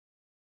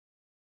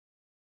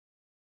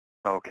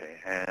Okay,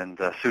 and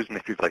Susan,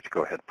 if you'd like to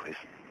go ahead, please.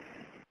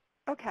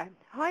 Okay.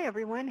 Hi,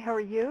 everyone. How are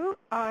you?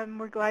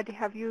 We're glad to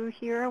have you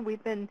here.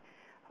 We've been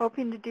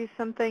hoping to do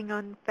something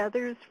on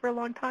feathers for a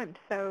long time,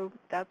 so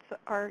that's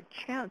our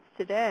chance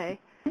today.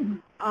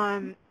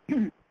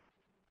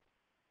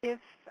 If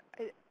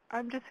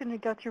I'm just going to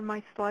go through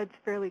my slides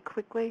fairly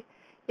quickly.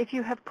 If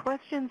you have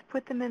questions,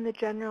 put them in the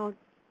general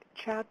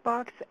chat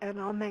box, and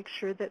I'll make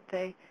sure that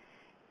they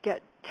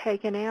get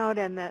taken out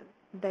and that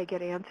they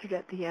get answered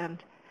at the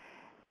end.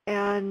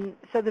 And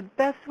so the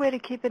best way to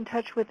keep in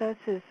touch with us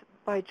is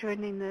by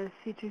joining the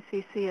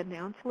C2CC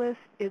announce list.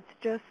 It's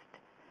just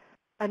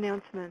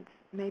announcements,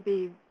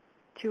 maybe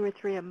 2 or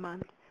 3 a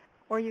month.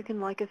 Or you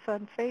can like us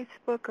on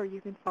Facebook, or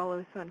you can follow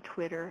us on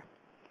Twitter.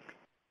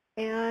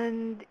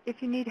 And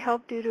if you need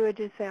help due to a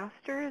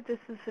disaster, this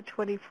is a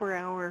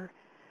 24-hour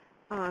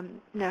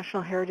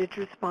National Heritage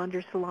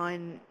Responders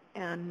line,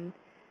 and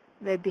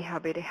they'd be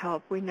happy to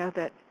help. We know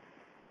that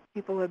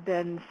people have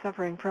been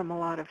suffering from a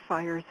lot of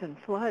fires and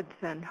floods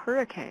and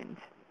hurricanes.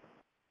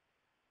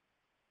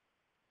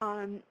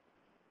 Our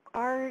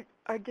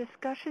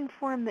discussion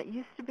forum that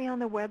used to be on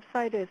the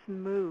website has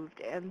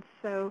moved, and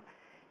so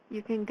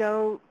you can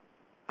go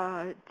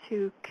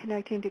to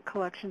Connecting to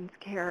Collections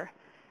Care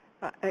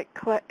at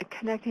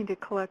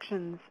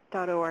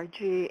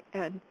connectingtocollections.org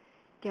and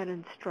get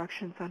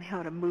instructions on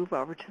how to move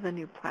over to the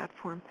new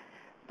platform.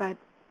 But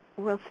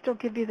we'll still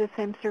give you the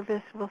same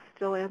service. We'll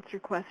still answer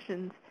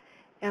questions,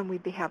 and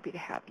we'd be happy to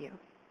have you.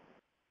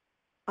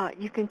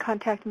 You can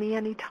contact me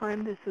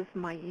anytime. This is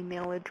my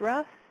email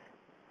address.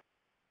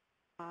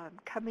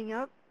 Coming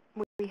up,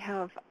 we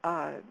have,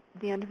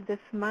 the end of this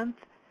month,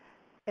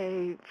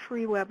 a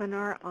free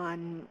webinar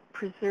on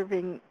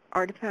preserving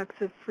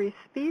artifacts of free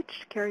speech,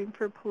 caring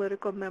for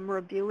political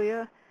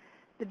memorabilia.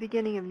 The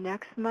beginning of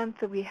next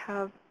month, we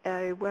have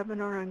a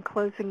webinar on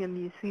closing a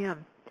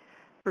museum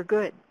for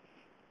good,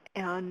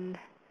 and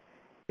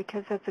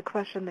because that's a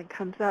question that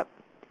comes up.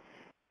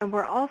 And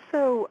we're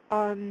also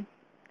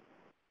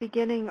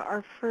beginning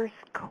our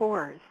first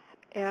course,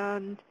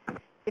 and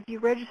if you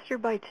register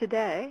by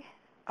today,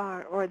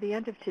 or the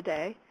end of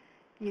today,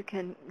 you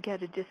can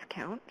get a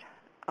discount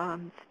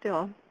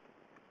still.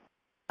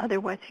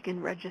 Otherwise, you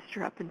can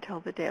register up until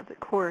the day of the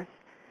course.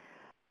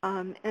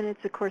 And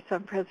it's a course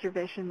on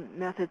preservation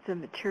methods and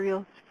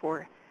materials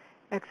for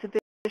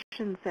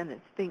exhibitions, and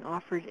it's being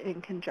offered in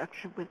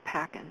conjunction with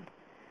Packin.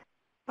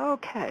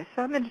 Okay,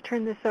 so I'm going to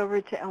turn this over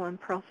to Ellen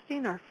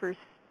Pearlstein, our first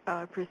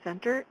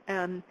presenter,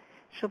 and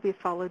she'll be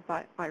followed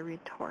by Irene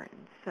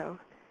Torrens. So,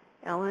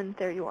 Ellen,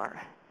 there you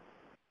are.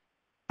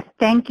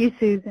 Thank you,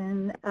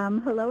 Susan.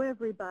 Hello,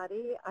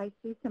 everybody. I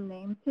see some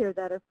names here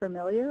that are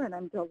familiar, and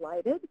I'm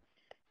delighted.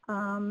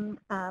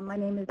 My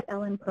name is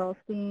Ellen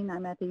Pearlstein.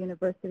 I'm at the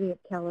University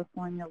of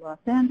California, Los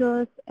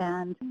Angeles,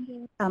 and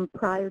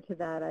prior to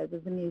that, I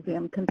was a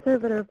museum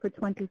conservator for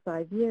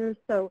 25 years.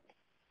 So,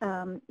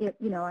 I'm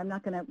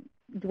not going to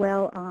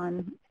dwell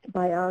on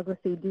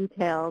biography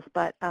details,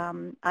 but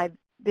I've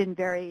been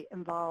very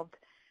involved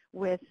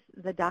with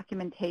the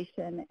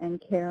documentation and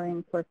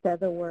caring for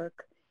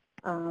featherwork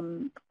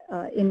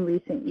in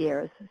recent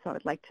years, so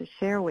I'd like to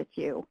share with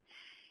you.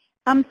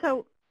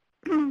 So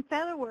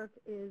featherwork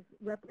is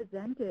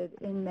represented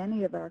in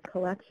many of our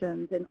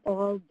collections in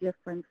all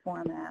different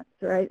formats,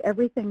 right?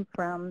 Everything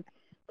from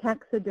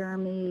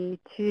taxidermy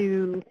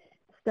to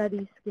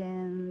study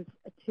skins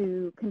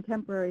to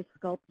contemporary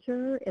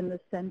sculpture. In the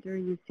center,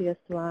 you see a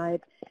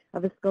slide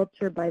of a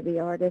sculpture by the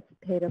artist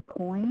Peter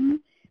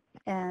Coyne.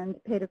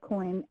 And Peter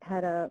Coyne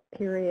had a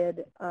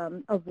period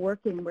of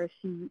working where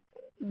she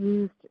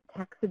used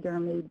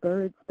taxidermy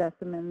bird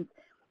specimens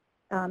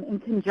in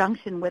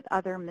conjunction with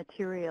other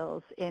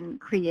materials in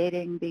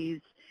creating these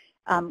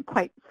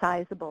quite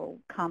sizable,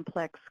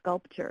 complex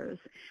sculptures.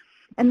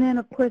 And then,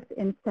 of course,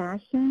 in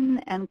fashion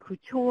and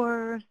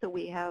couture, so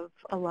we have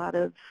a lot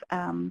of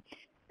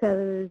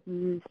feathers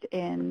used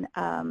in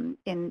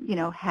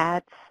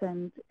hats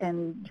and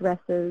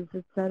dresses,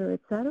 et cetera,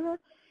 et cetera.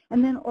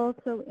 And then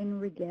also in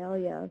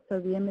regalia. So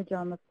the image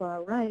on the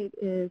far right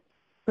is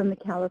from the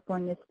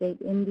California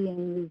State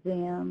Indian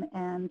Museum,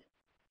 and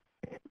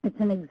it's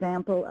an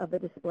example of a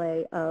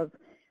display of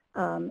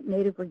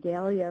native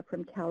regalia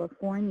from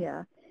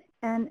California.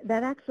 And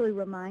that actually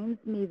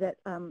reminds me that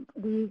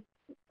we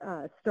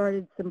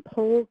started some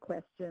poll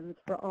questions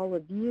for all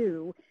of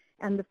you.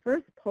 And the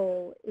first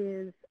poll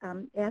is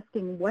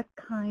asking what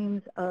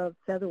kinds of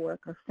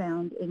featherwork are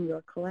found in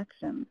your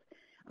collections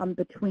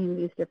between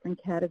these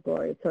different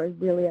categories. So I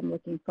really am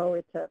looking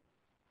forward to,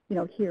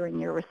 hearing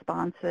your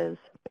responses.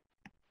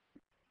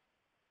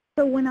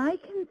 So when I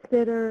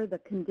consider the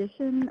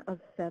condition of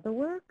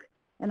featherwork,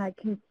 and I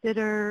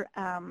consider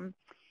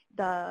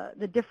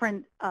the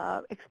different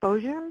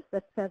exposures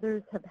that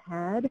feathers have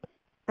had,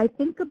 I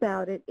think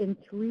about it in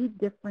 3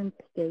 different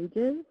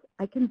stages.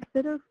 I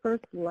consider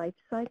first life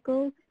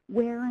cycle,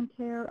 wear and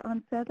tear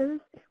on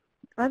feathers.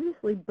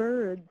 Obviously,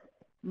 birds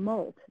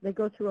molt. They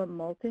go through a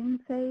molting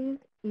phase,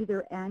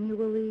 either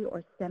annually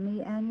or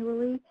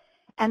semi-annually.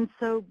 And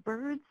so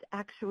birds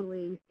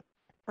actually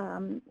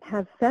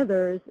have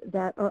feathers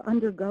that are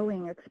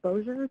undergoing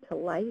exposure to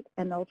light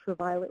and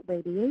ultraviolet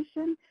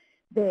radiation.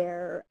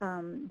 They're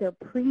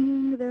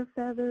preening their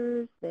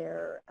feathers,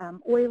 they're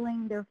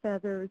oiling their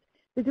feathers,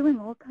 they're doing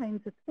all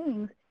kinds of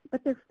things,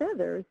 but their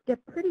feathers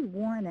get pretty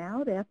worn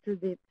out after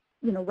the,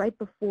 right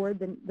before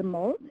the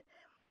molt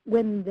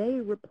when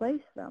they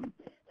replace them.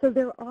 So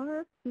there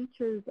are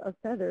features of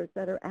feathers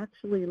that are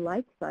actually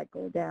life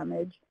cycle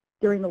damage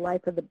during the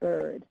life of the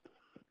bird.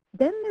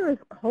 Then there is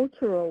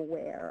cultural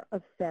wear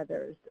of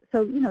feathers.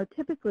 So,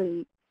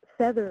 typically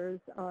feathers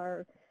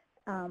are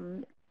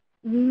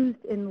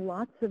used in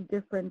lots of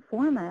different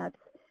formats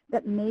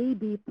that may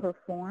be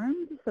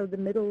performed. So the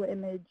middle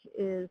image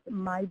is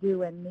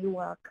Maidu and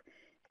Miwok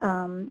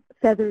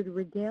feathered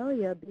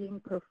regalia being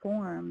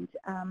performed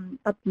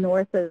up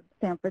north of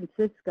San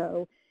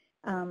Francisco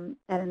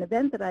at an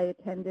event that I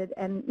attended.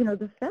 And,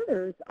 the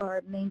feathers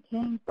are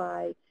maintained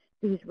by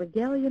these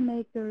regalia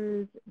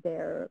makers.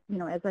 They're,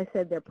 as I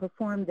said, they're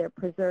performed, they're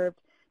preserved.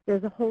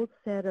 There's a whole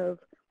set of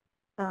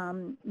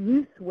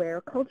use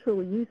wear,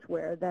 cultural use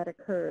wear that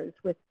occurs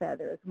with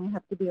feathers. And we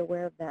have to be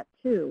aware of that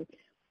too.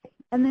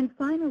 And then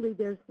finally,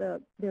 there's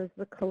the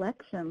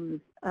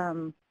collections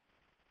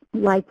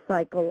life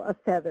cycle of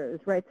feathers,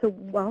 right? So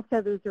while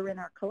feathers are in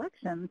our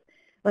collections,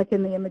 like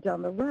in the image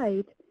on the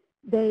right,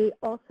 they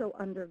also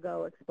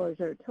undergo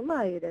exposure to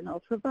light and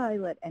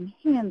ultraviolet and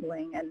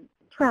handling and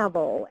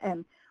travel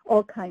and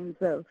all kinds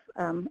of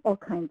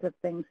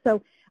things.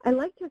 So I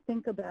like to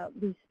think about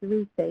these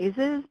three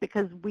phases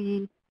because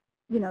we,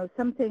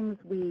 some things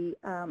we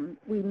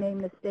may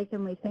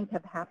mistakenly think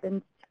have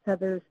happened to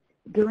feathers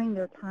during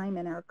their time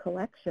in our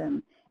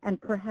collection, and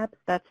perhaps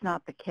that's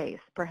not the case.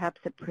 Perhaps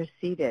it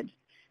preceded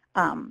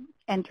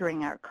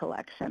entering our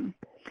collection.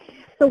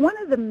 So one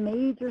of the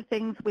major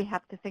things we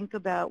have to think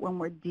about when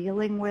we're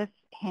dealing with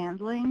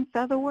handling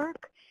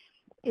featherwork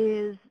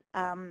is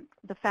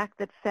the fact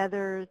that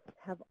feathers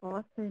have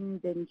often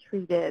been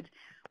treated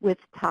with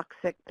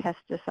toxic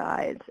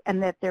pesticides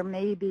and that there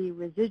may be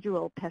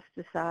residual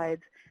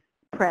pesticides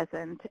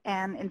present.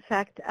 And in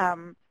fact,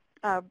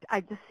 I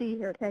just see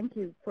here, thank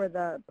you for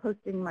the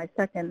posting my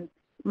second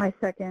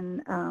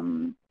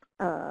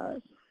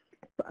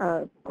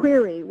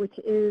query, which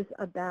is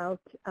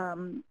about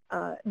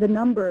the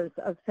numbers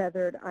of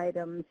feathered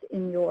items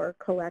in your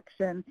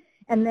collection.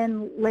 And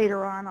then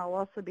later on, I'll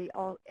also be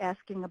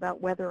asking about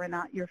whether or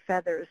not your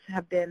feathers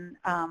have been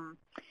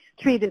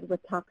treated with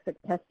toxic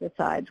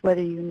pesticides,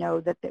 whether you know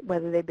that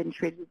whether they've been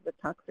treated with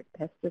toxic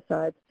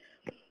pesticides.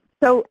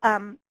 So,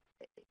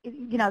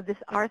 this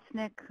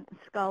arsenic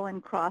skull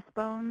and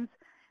crossbones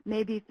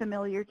may be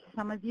familiar to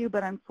some of you,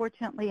 but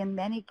unfortunately in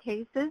many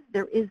cases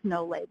there is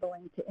no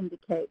labeling to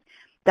indicate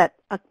that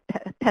a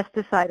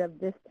pesticide of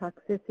this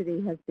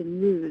toxicity has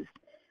been used.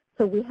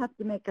 So we have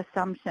to make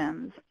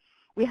assumptions.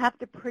 We have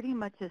to pretty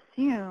much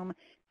assume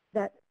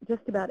that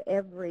just about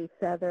every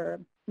feather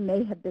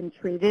may have been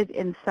treated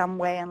in some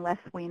way unless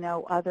we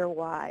know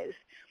otherwise.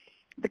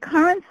 The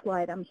current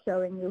slide I'm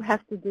showing you has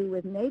to do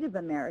with Native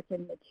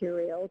American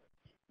materials.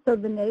 So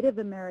the Native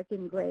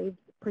American Graves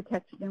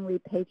Protection and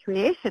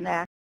Repatriation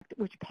Act,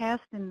 which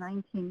passed in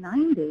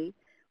 1990,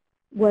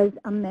 was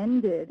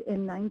amended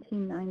in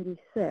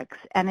 1996,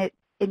 and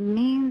it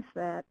means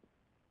that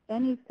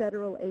any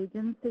federal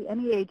agency,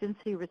 any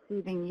agency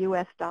receiving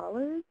U.S.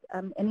 dollars,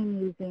 any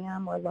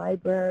museum or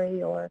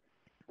library or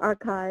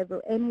archive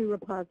or any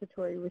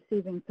repository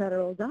receiving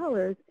federal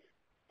dollars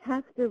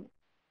has to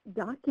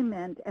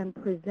document and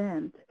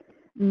present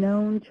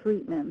known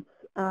treatments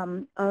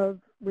of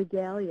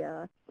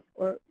regalia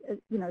or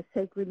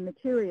sacred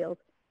materials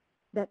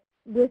that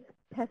with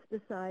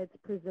pesticides,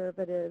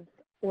 preservatives,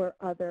 or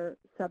other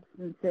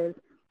substances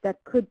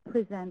that could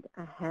present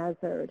a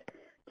hazard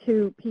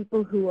to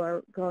people who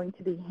are going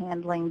to be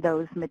handling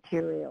those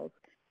materials.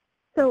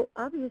 So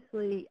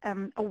obviously,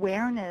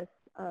 awareness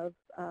of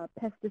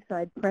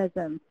pesticide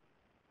presence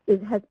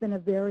has been a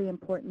very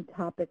important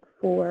topic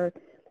for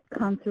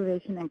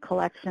conservation and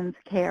collections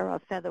care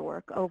of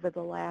featherwork over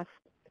the last,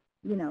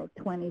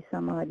 20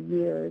 some odd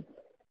years.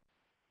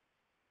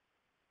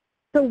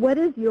 So what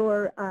is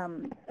your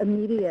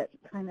immediate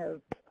kind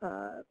of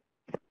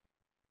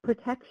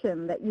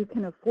protection that you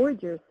can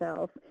afford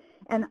yourself?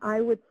 And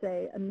I would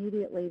say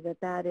immediately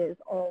that is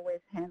always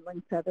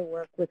handling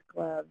featherwork with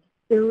gloves,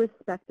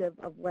 irrespective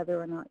of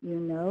whether or not you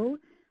know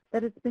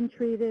that it's been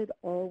treated.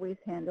 Always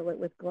handle it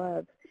with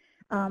gloves.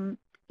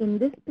 In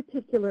this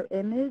particular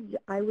image,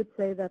 I would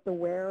say that the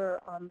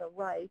wearer on the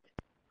right,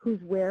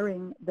 who's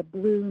wearing the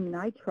blue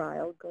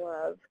nitrile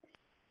glove,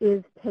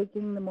 is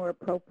taking the more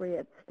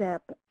appropriate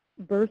step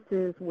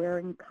versus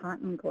wearing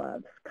cotton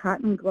gloves.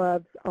 Cotton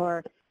gloves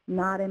are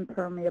not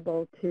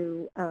impermeable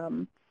to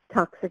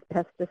toxic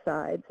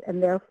pesticides,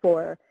 and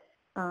therefore,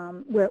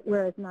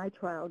 whereas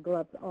nitrile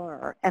gloves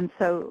are. And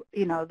so,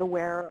 the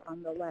wearer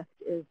on the left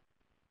is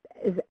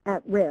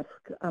at risk,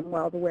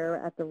 while the wearer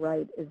at the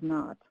right is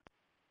not.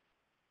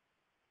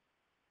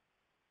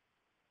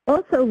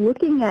 Also,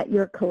 looking at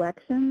your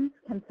collections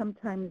can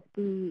sometimes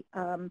be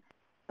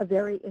a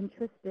very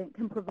interesting,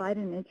 can provide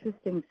an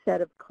interesting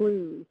set of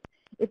clues.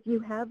 If you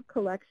have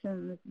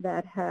collections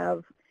that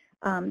have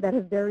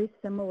very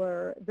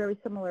similar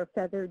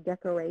feather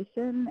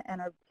decoration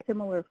and are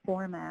similar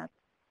formats,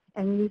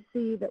 and you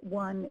see that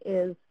one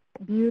is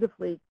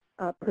beautifully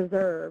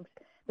preserved,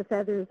 the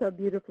feathers are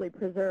beautifully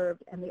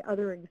preserved, and the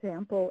other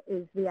example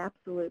is the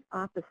absolute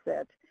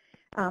opposite,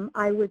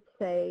 I would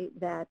say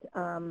that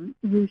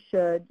you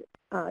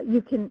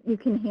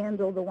can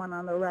handle the one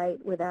on the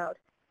right without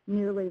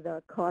nearly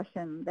the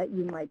caution that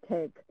you might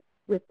take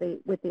with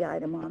the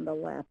item on the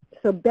left.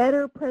 So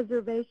better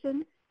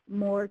preservation,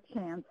 more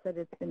chance that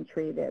it's been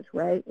treated,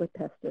 right, with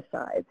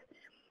pesticides.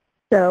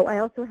 So I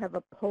also have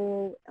a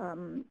poll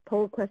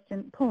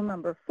question, poll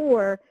number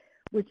 4,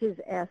 which is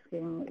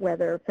asking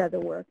whether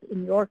Featherwork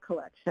in your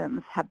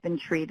collections have been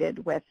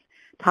treated with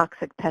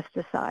toxic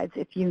pesticides,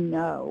 if you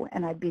know,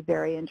 and I'd be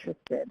very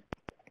interested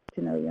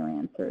to know your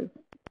answers.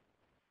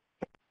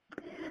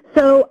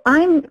 So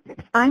I'm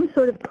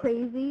sort of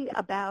crazy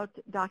about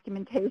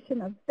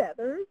documentation of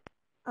feathers,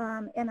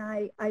 and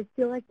I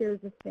feel like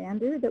there's a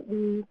standard that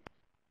we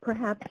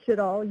perhaps should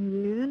all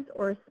use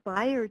or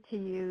aspire to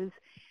use.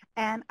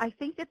 And I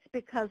think it's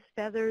because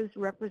feathers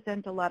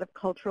represent a lot of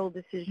cultural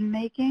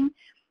decision-making,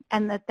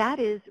 and that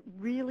is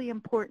really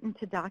important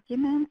to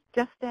document,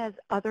 just as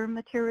other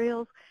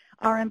materials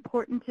are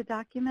important to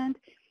document.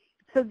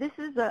 So this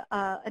is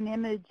an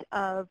image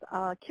of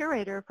a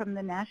curator from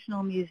the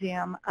National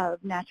Museum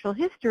of Natural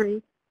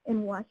History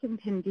in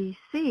Washington,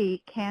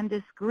 D.C.,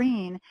 Candace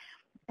Green.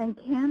 And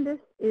Candace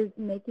is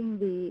making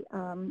the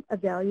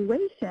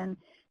evaluation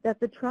that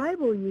the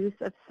tribal use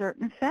of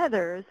certain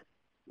feathers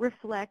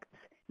reflects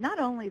not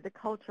only the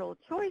cultural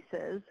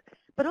choices,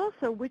 but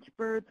also which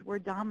birds were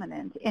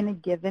dominant in a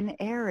given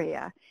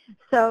area.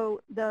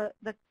 So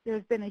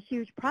there's been a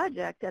huge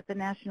project at the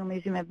National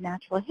Museum of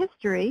Natural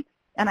History,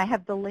 and I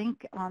have the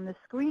link on the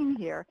screen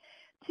here,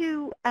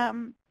 to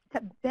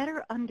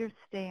better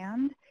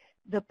understand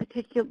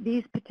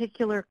these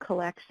particular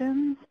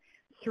collections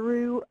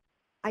through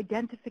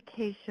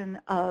identification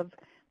of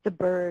the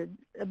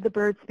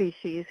bird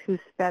species whose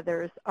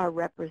feathers are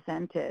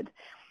represented.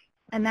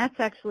 And that's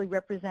actually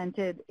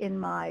represented in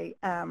my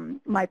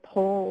my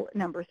poll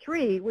number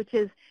 3, which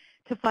is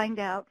to find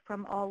out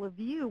from all of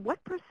you what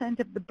 %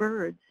 of the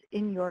birds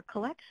in your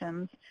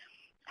collections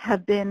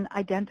have been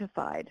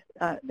identified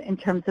in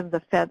terms of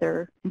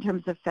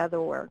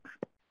Featherwork.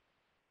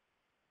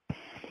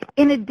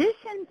 In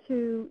addition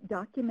to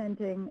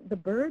documenting the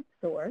bird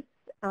source,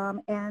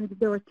 and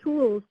there are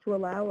tools to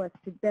allow us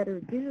to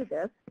better do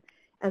this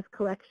as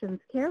collections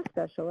care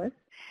specialists,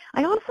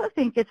 I also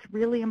think it's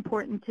really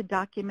important to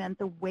document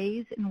the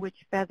ways in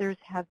which feathers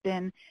have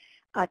been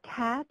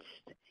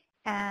attached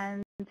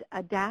and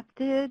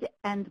adapted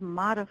and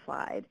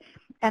modified.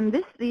 And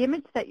the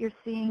image that you're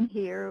seeing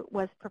here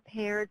was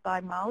prepared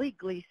by Molly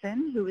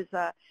Gleason, who is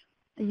a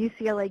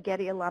UCLA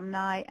Getty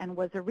alumni and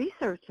was a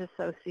research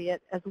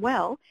associate as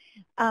well.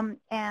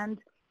 And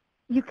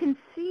you can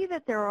see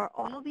that there are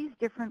all these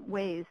different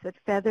ways that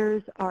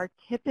feathers are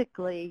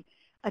typically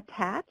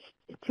attached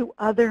to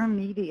other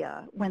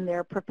media when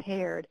they're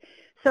prepared.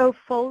 So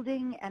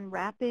folding and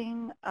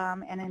wrapping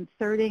and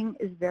inserting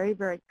is very,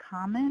 very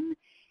common.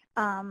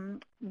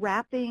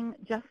 Wrapping,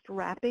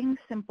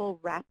 simple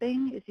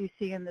wrapping, as you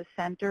see in the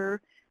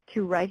center,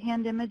 2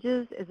 right-hand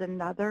images, is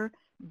another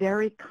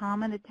very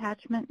common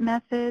attachment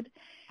method.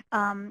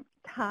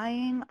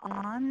 Tying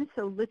on,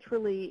 so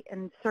literally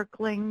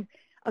encircling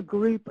a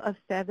group of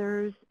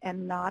feathers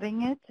and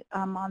knotting it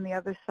on the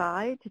other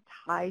side to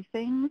tie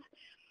things.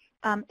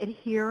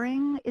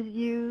 Adhering is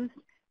used.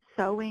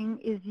 Sewing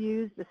is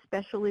used,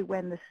 especially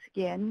when the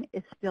skin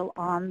is still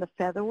on the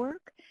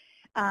featherwork.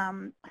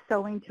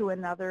 Sewing to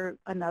another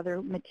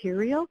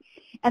material.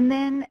 And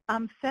then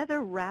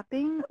feather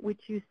wrapping,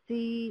 which you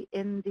see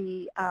in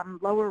the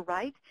lower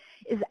right,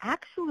 is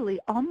actually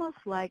almost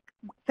like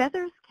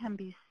feathers can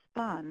be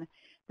spun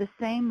the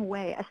same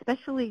way,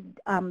 especially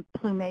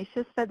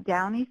plumaceous,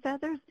 downy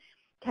feathers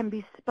can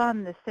be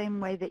spun the same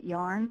way that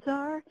yarns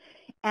are,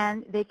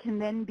 and they can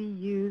then be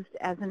used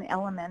as an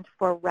element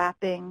for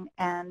wrapping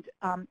and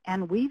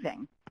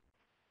weaving.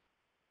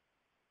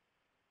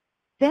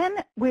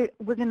 Then we're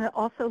going to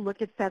also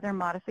look at feather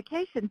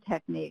modification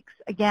techniques.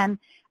 Again,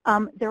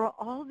 there are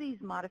all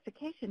these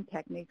modification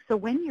techniques. So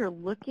when you're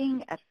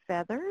looking at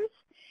feathers,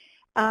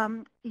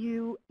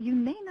 you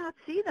may not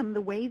see them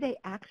the way they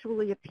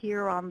actually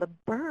appear on the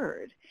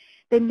bird.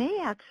 They may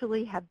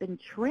actually have been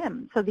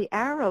trimmed. So the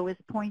arrow is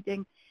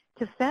pointing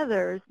to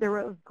feathers. There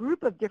are a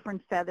group of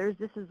different feathers.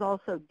 This is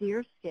also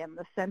deerskin.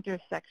 The center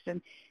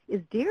section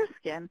is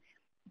deerskin.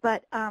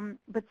 But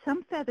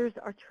some feathers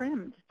are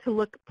trimmed to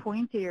look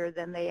pointier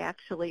than they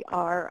actually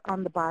are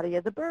on the body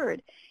of the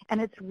bird. And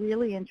it's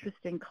really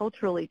interesting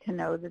culturally to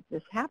know that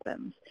this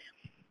happens.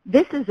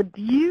 This is a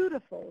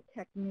beautiful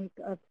technique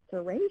of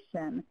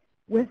serration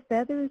where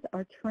feathers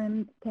are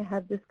trimmed to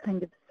have this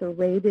kind of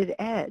serrated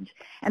edge.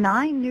 And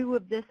I knew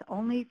of this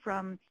only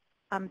from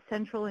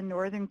Central and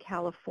Northern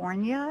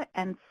California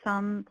and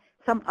some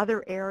some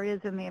other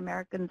areas in the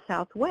American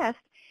Southwest,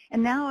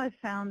 and now I've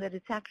found that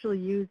it's actually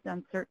used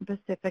on certain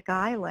Pacific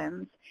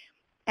islands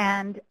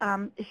and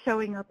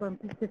showing up on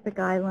Pacific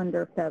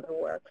Islander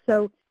featherwork.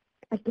 So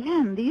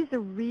again, these are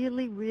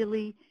really,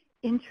 really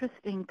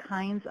interesting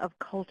kinds of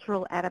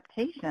cultural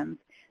adaptations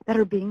that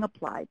are being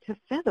applied to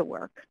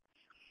featherwork.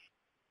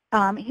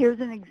 Here's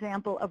an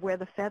example of where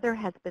the feather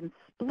has been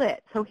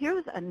split. So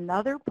here's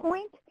another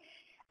point.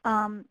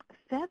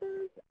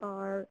 Feathers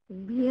are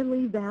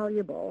really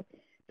valuable.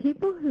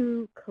 People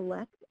who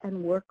collect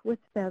and work with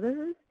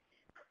feathers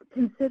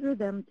consider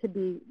them to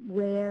be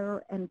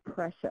rare and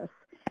precious.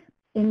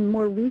 In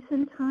more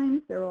recent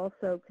times, they're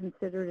also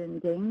considered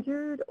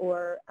endangered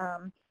or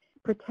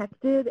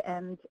protected,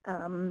 and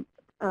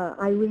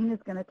Irene is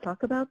going to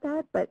talk about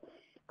that. But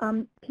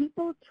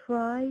people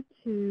try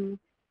to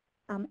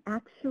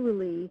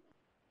actually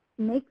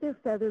make their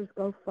feathers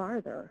go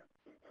farther.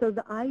 So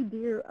the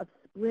idea of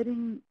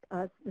splitting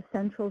the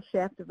central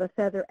shaft of a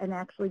feather and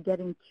actually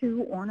getting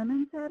two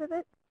ornaments out of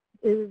it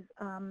is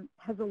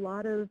has a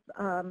lot of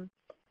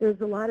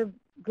there's a lot of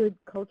good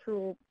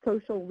cultural,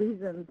 social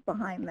reasons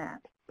behind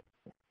that.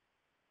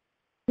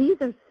 These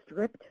are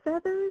stripped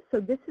feathers. So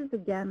this is,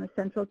 again, the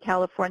Central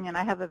California, and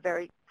I have a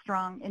very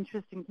strong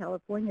interest in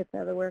California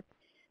featherwork.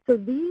 So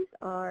these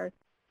are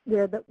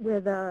where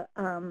the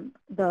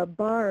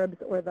barbs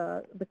or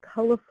the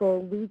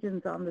colorful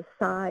regions on the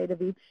side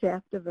of each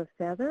shaft of a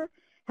feather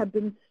have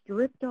been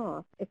stripped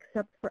off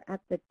except for at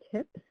the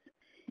tips.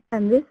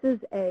 And this is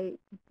a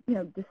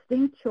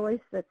distinct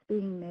choice that's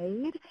being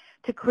made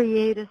to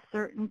create a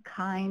certain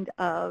kind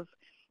of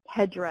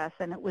headdress.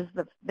 And it was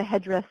the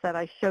headdress that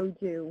I showed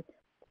you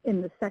in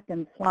the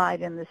second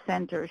slide in the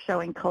center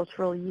showing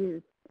cultural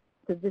use.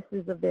 So this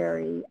is a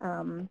very,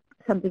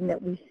 something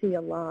that we see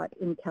a lot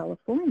in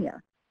California.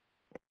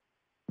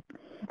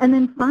 And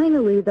then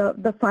finally,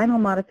 the final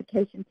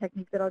modification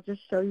technique that I'll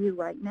just show you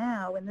right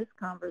now in this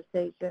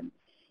conversation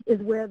is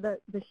where the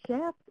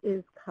shaft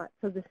is cut.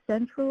 So the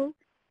central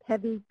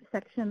heavy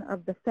section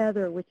of the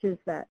feather, which is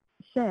that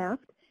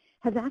shaft,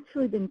 has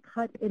actually been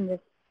cut in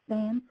this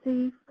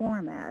fancy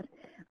format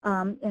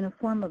in a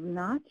form of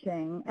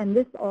notching. And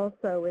this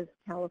also is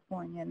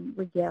Californian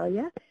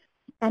regalia.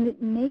 And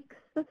it makes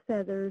the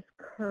feathers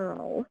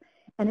curl,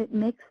 and it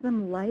makes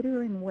them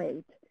lighter in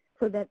weight,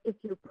 so that if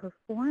you're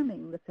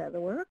performing the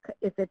featherwork,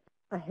 if it's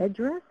a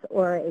headdress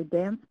or a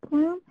dance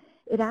plume,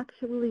 it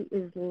actually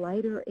is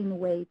lighter in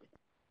weight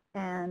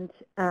and,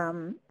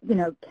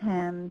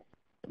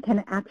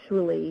 can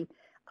actually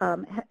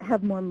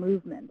have more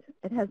movement.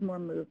 It has more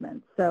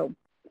movement. So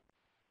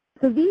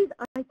these,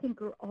 I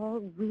think, are all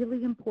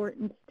really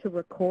important to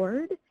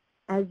record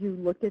as you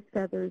look at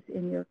feathers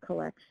in your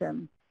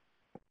collection.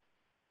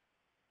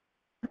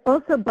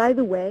 Also, by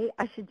the way,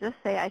 I should just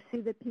say I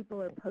see that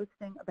people are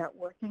posting about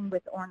working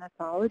with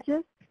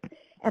ornithologists,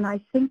 and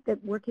I think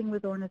that working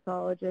with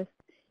ornithologists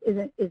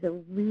is a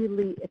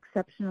really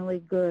exceptionally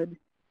good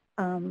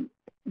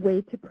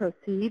way to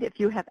proceed. If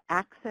you have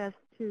access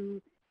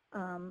to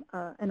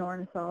an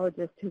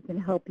ornithologist who can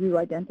help you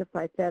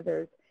identify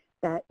feathers,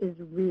 that is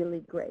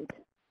really great,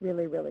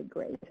 really, really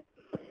great.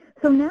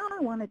 So now I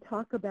want to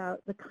talk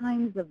about the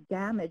kinds of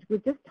damage. We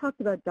just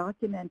talked about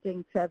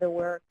documenting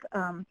featherwork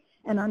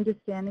and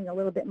understanding a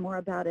little bit more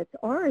about its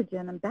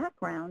origin and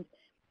background.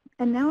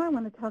 And now I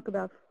want to talk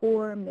about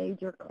 4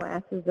 major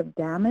classes of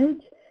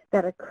damage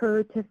that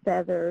occur to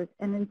feathers,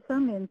 and in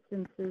some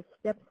instances,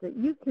 steps that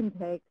you can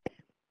take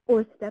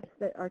or steps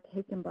that are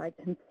taken by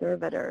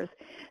conservators.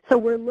 So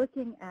we're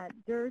looking at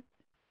dirt,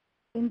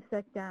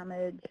 insect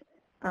damage,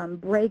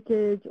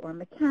 breakage or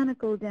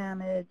mechanical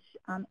damage,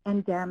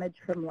 and damage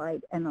from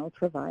light and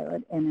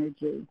ultraviolet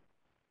energy.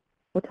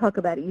 We'll talk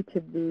about each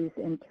of these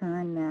in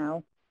turn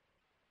now.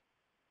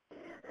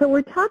 So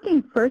we're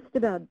talking first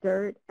about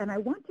dirt, and I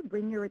want to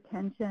bring your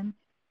attention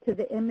to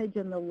the image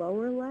in the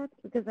lower left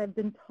because I've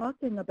been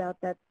talking about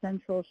that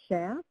central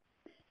shaft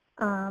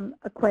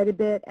quite a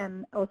bit,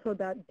 and also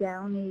about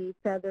downy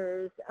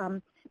feathers.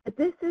 But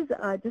this is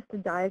just a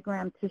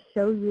diagram to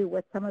show you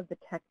what some of the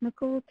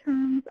technical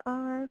terms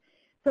are.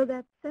 So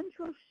that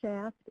central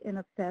shaft in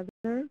a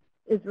feather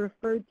is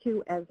referred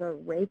to as a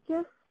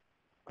rachis,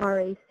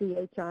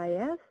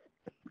 R-A-C-H-I-S,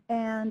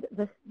 and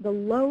the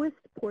lowest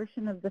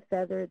portion of the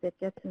feather that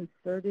gets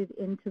inserted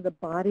into the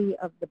body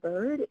of the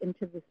bird,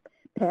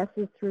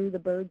 passes through the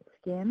bird's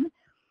skin,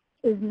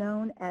 is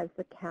known as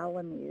the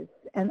calamus.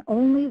 And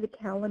only the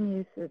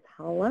calamus is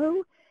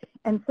hollow.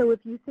 And so if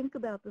you think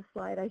about the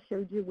slide I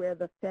showed you where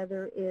the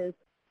feather is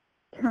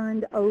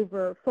turned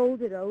over,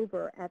 folded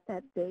over at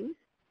that base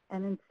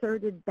and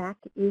inserted back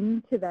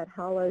into that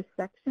hollow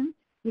section,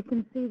 you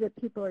can see that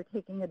people are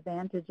taking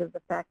advantage of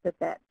the fact that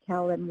that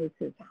calamus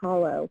is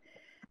hollow.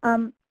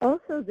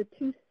 Also, the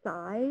 2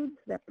 sides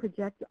that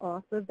project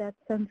off of that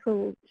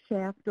central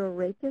shaft or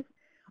rachis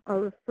are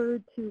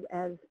referred to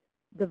as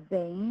the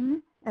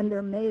vein, and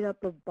they're made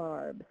up of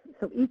barbs.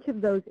 So each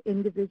of those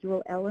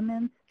individual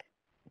elements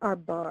are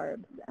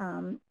barbs,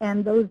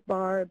 and those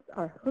barbs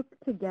are hooked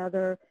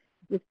together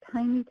with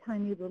tiny,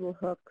 tiny little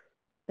hooks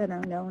that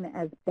are known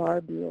as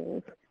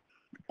barbules.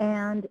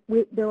 And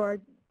there are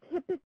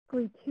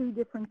typically two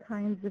different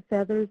kinds of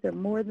feathers. There are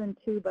more than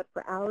two, but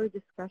for our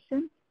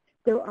discussion,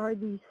 there are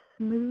these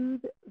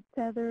smooth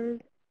feathers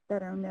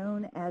that are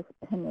known as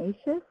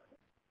pennaceous.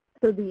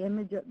 So the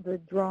image of the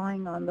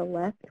drawing on the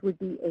left would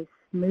be a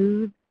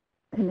smooth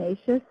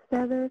pennaceous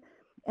feather.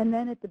 And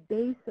then at the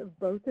base of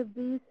both of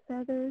these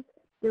feathers,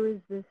 there is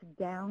this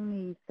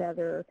downy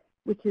feather,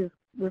 which is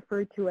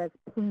referred to as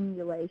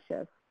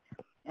plumulaceous.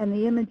 And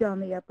the image on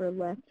the upper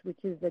left, which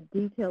is a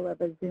detail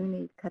of a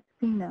Zuni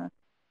katsina,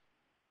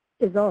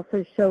 is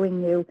also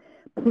showing you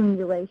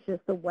plumulaceous,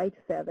 the white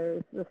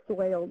feathers. The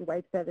soiled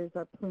white feathers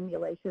are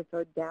plumulaceous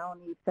or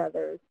downy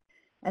feathers,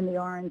 and the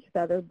orange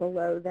feather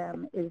below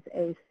them is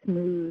a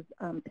smooth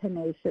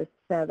pennaceous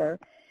feather.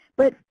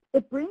 But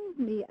it brings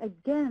me,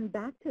 again,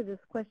 back to this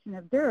question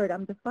of dirt.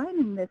 I'm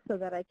defining this so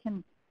that I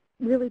can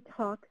really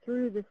talk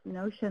through this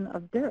notion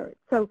of dirt.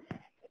 So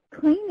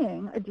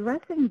cleaning,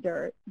 addressing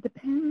dirt,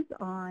 depends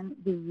on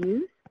the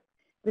use,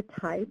 the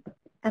type,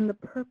 and the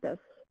purpose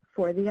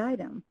for the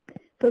item.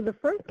 So the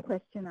first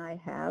question I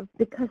have,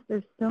 because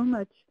there's so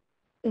much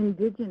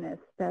indigenous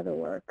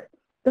featherwork,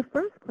 the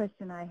first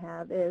question I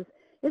have is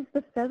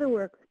the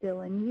featherwork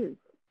still in use?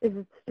 Is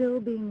it still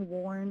being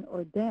worn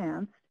or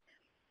danced?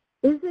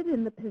 Is it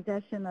in the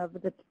possession of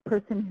the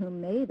person who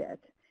made it?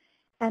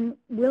 And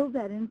will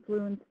that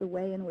influence the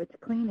way in which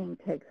cleaning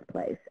takes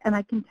place? And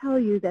I can tell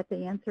you that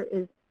the answer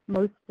is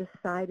most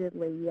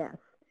decidedly yes.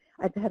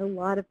 I've had a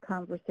lot of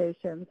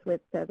conversations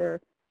with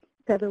feather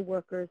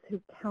workers who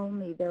tell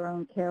me their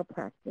own care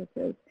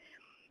practices.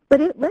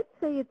 But let's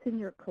say it's in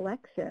your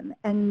collection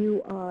and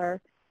you are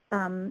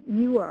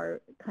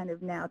kind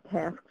of now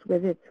tasked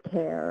with its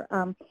care.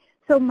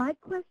 So my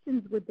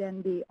questions would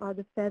then be, are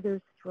the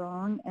feathers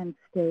strong and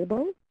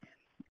stable?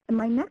 And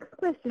my next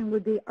question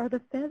would be, are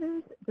the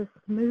feathers the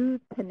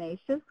smooth,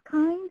 pennaceous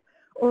kind,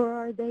 or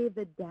are they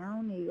the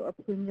downy or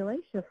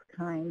plumulaceous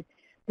kind?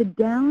 The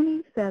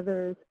downy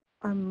feathers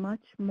are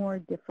much more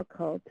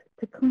difficult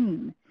to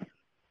clean.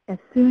 As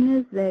soon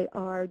as they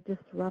are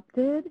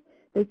disrupted,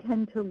 they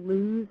tend to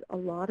lose a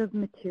lot of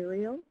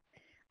material.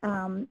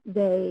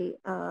 They're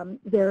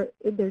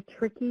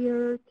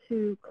trickier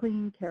to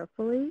clean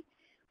carefully.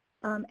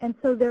 And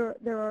so there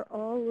are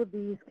all of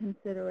these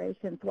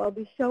considerations. So I'll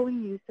be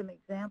showing you some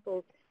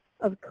examples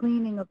of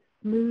cleaning of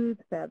smooth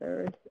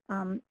feathers,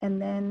 and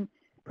then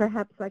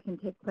perhaps I can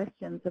take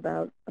questions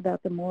about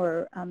the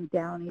more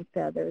downy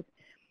feathers.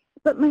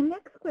 But my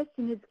next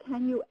question is,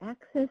 can you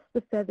access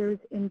the feathers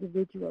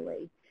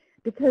individually?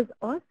 Because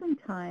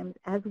oftentimes,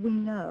 as we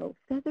know,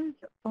 feathers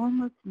are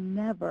almost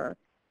never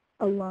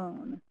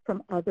alone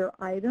from other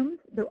items.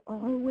 They're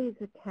always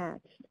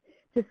attached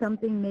to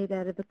something made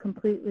out of a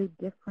completely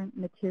different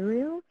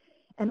material.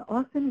 And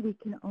often we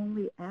can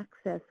only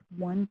access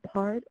one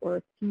part or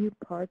a few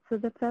parts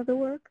of the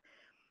featherwork.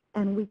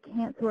 And we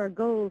can't, so our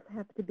goals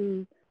have to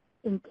be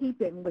in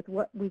keeping with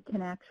what we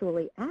can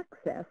actually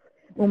access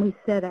when we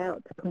set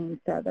out to clean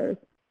feathers.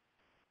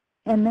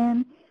 And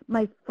then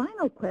my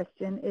final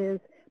question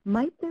is,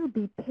 might there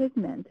be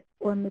pigment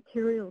or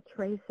material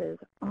traces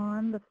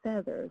on the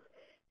feathers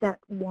that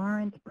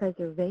warrant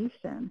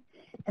preservation?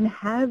 And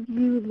have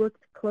you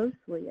looked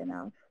closely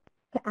enough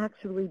to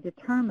actually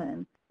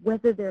determine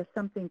whether there's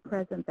something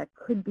present that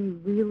could be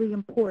really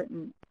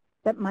important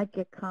that might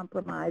get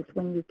compromised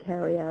when you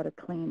carry out a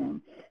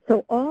cleaning?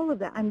 So all of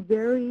that, I'm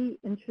very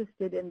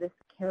interested in this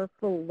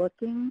careful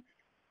looking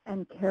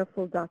and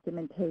careful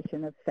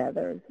documentation of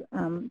feathers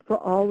for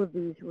all of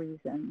these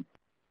reasons.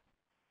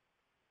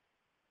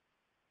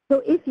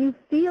 So if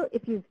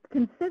you've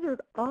considered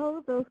all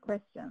of those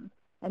questions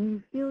and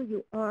you feel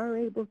you are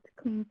able to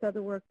clean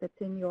featherwork that's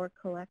in your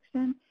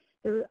collection,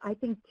 there are, I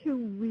think, two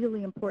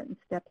really important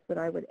steps that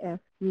I would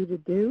ask you to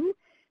do.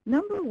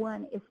 Number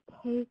one is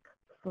take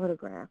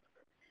photographs.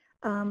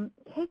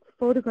 Take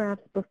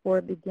photographs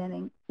before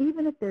beginning,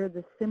 even if they're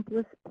the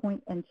simplest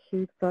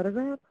point-and-shoot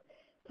photographs.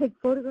 Take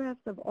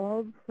photographs of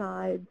all the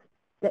sides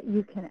that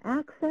you can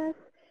access,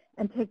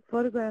 and take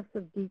photographs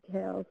of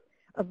details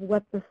of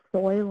what the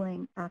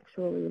soiling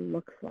actually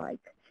looks like.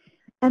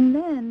 And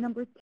then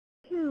number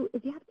two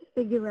is you have to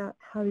figure out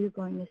how you're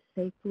going to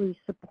safely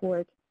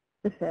support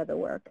the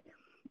featherwork.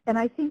 And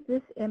I think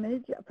this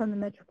image from the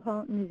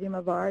Metropolitan Museum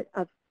of Art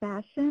of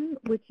fashion,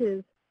 which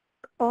is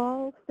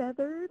all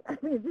feathered, I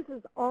mean, this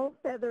is all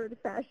feathered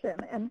fashion.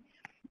 And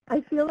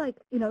I feel like,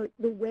 you know,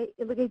 the way,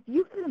 like, if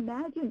you can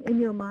imagine in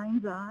your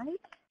mind's eye,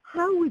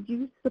 how would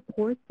you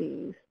support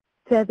these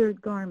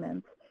feathered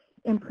garments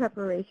in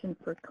preparation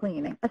for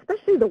cleaning,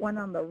 especially the one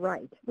on the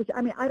right, which,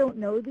 I mean, I don't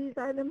know these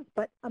items,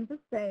 but I'm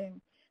just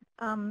saying,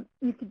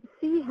 you can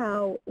see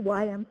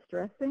why I'm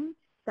stressing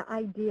the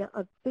idea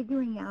of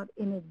figuring out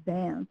in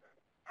advance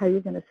how you're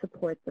going to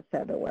support the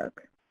featherwork.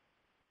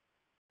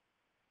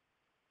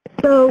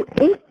 So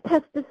if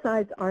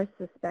pesticides are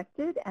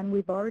suspected, and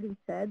we've already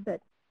said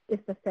that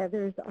if the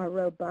feathers are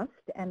robust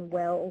and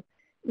well,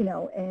 you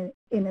know,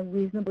 in a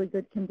reasonably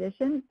good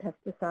condition,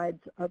 pesticides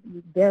are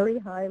very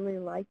highly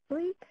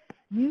likely.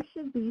 you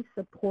should be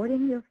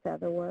supporting your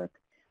featherwork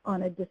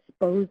on a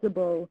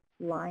disposable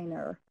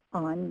liner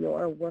on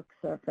your work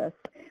surface.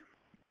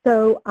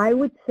 So I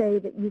would say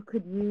that you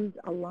could use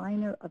a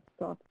liner of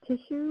soft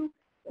tissue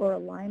or a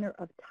liner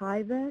of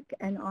Tyvek,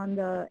 and on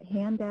the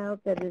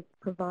handout that is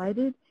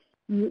provided,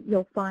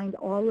 you'll find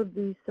all of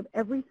these,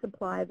 every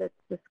supply that's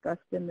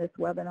discussed in this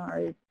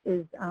webinar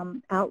is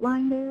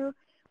outlined there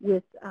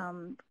with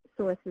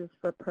sources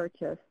for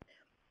purchase.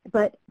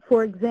 But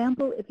for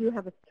example, if you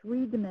have a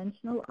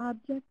three-dimensional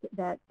object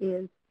that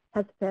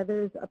has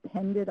feathers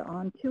appended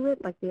onto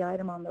it, like the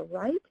item on the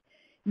right,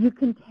 you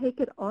can take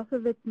it off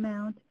of its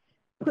mount,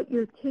 put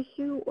your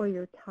tissue or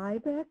your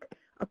Tyvek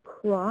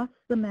across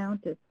the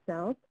mount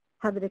itself,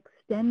 have it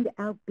extend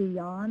out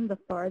beyond the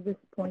farthest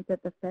point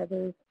that the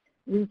feathers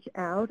reach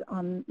out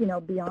on,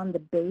 beyond the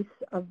base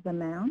of the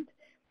mount,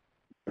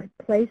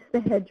 place the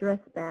headdress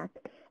back,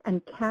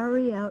 and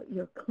carry out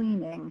your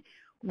cleaning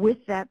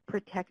with that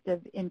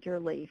protective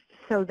interleaf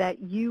so that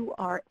you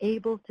are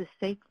able to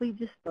safely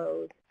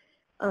dispose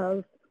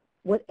of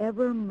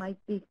whatever might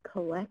be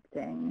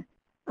collecting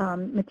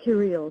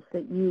materials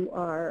that you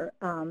are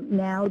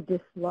now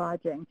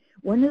dislodging.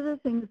 One of the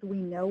things we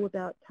know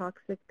about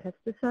toxic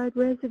pesticide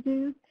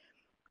residues,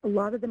 a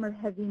lot of them are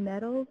heavy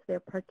metals, they're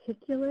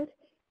particulate,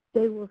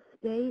 they will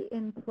stay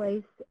in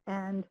place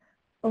and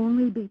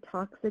only be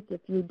toxic if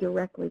you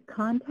directly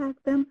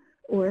contact them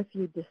or if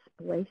you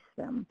displace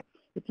them.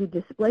 If you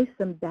displace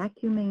them,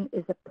 vacuuming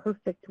is a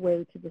perfect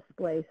way to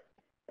displace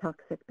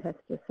toxic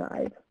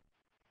pesticides.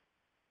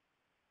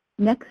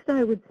 Next,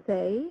 I would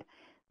say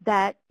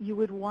that you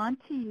would want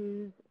to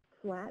use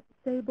flat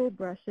sable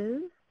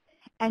brushes,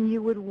 and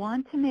you would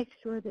want to make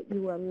sure that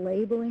you are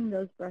labeling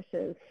those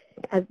brushes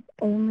as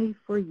only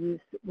for use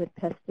with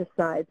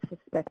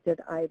pesticide-suspected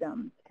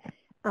items.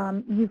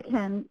 You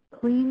can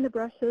clean the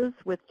brushes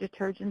with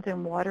detergent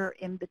and water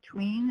in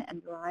between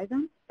and dry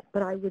them,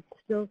 but I would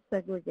still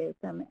segregate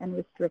them and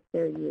restrict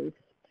their use.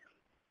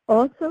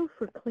 Also,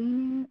 for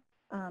cleaning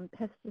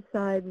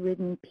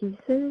pesticide-ridden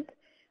pieces,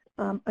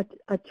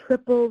 a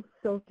triple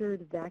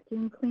filtered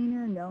vacuum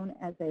cleaner known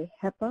as a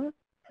HEPA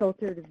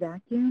filtered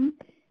vacuum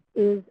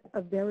is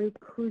a very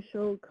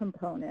crucial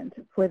component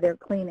for their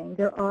cleaning.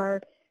 There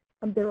are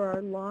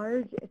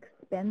large,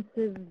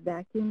 expensive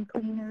vacuum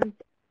cleaners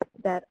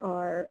that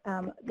are,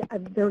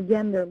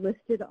 they're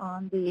listed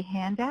on the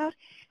handout.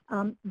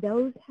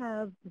 Those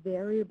have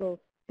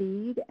variable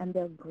speed, and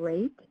they're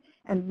great,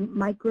 and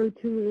micro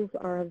tools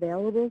are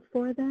available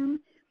for them.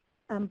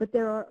 But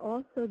there are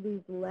also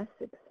these less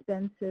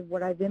expensive,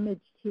 what I've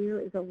imaged here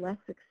is a less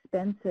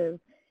expensive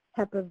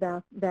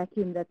HEPA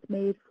vacuum that's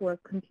made for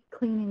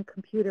cleaning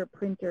computer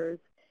printers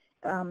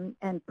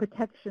and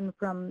protection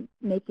from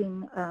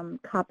making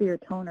copy or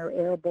toner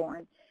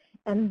airborne.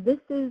 And this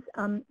is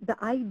the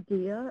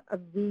idea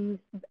of the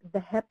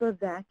HEPA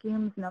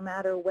vacuums, no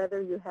matter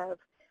whether you have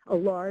a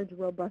large,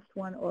 robust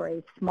one or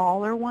a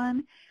smaller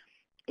one,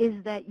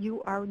 is that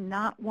you are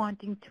not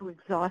wanting to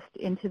exhaust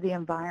into the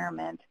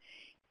environment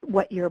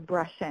what you're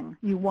brushing.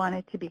 You want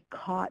it to be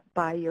caught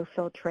by your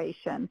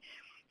filtration.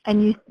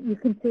 And you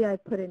can see I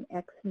put an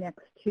X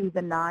next to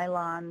the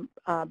nylon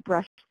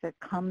brush that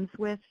comes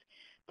with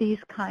these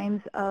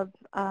kinds of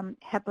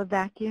HEPA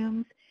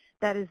vacuums.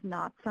 That is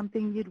not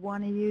something you'd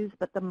want to use,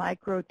 but the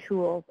micro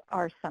tools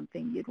are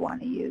something you'd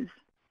want to use.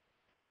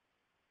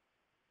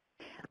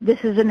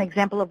 This is an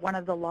example of one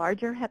of the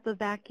larger HEPA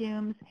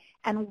vacuums,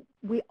 and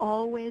we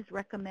always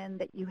recommend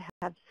that you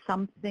have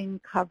something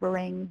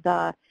covering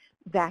the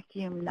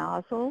vacuum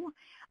nozzle.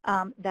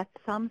 That's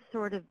some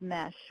sort of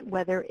mesh,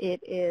 whether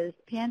it is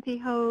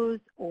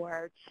pantyhose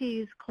or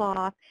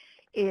cheesecloth,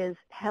 is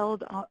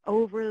held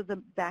over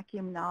the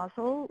vacuum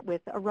nozzle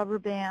with a rubber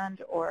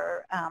band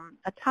or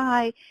a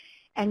tie.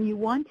 And you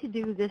want to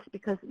do this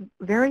because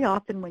very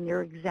often when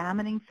you're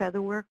examining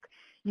featherwork,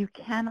 you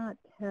cannot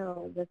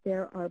tell that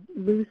there are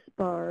loose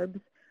barbs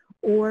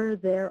or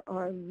there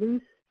are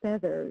loose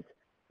feathers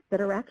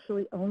that are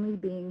actually only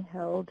being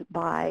held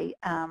by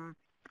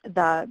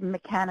the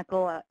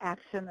mechanical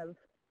action of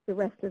the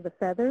rest of the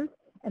feathers.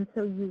 And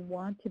so you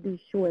want to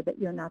be sure that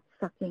you're not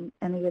sucking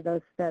any of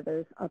those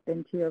feathers up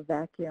into your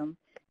vacuum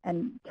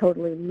and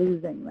totally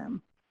losing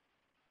them.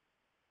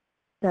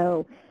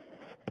 So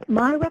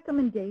my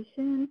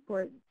recommendation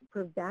for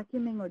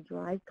vacuuming or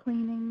dry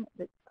cleaning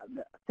the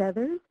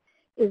feathers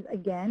is,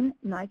 again,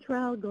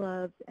 nitrile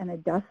gloves and a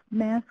dust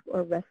mask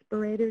or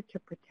respirator to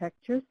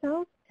protect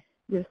yourself.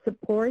 Your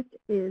support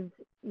is,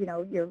 your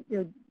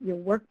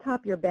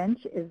worktop, your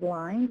bench is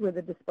lined with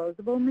a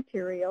disposable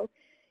material.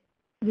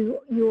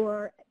 You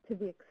are, to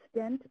the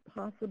extent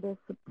possible,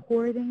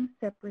 supporting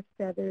separate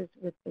feathers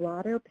with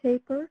blotter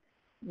paper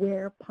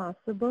where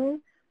possible.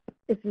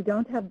 If you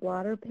don't have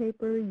blotter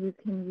paper, you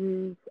can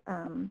use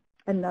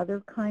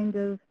another kind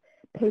of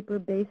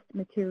paper-based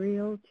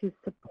material to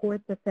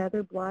support the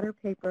feather. Blotter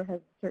paper has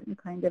a certain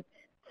kind of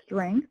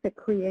strength that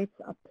creates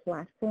a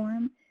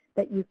platform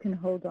that you can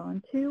hold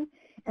on to.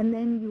 And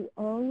then you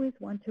always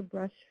want to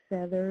brush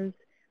feathers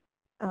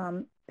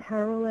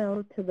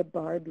parallel to the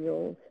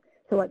barbules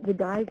So the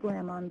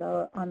diagram on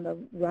the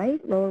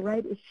right, lower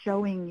right, is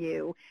showing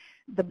you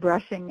the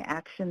brushing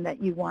action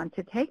that you want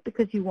to take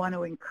because you want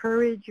to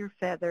encourage your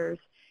feathers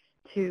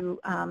to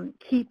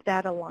keep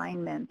that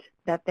alignment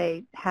that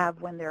they have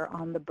when they're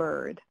on the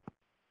bird.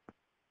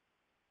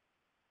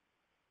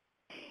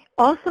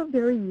 Also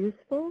very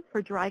useful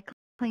for dry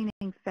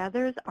cleaning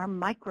feathers are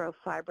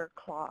microfiber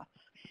cloths.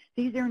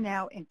 These are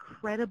now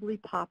incredibly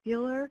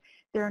popular.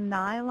 They're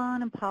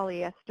nylon and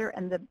polyester,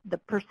 and the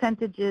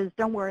percentages,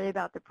 don't worry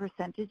about the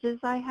percentages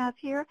I have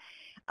here.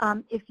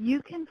 If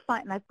you can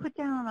find, and I put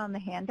down on the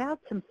handout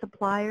some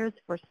suppliers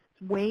for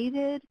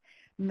suede,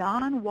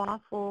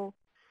 non-waffle,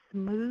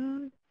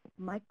 smooth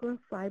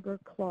microfiber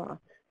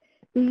cloths.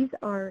 These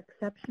are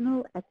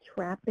exceptional at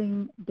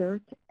trapping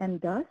dirt and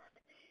dust.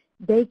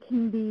 They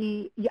can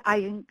be, I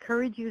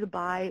encourage you to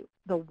buy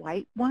the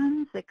white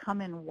ones that come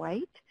in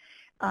white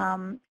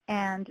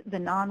and the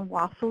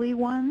non-waffly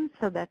ones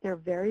so that they're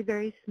very,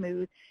 very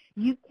smooth.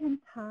 You can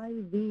tie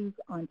these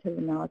onto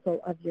the nozzle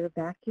of your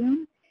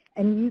vacuum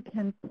and you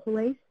can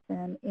place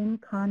them in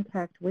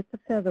contact with the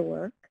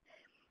featherwork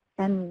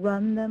and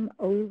run them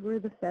over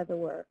the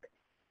featherwork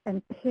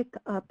and pick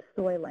up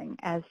soiling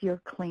as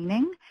you're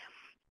cleaning.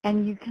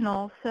 And you can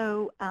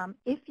also,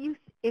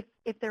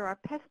 if there are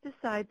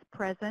pesticides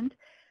present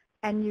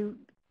and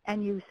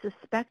you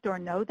suspect or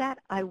know that,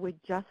 I would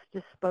just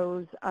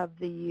dispose of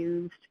the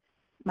used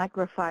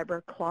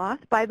microfiber cloth.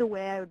 By the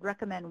way, I would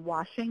recommend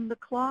washing the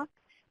cloth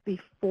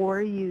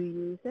before you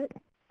use it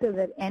so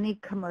that any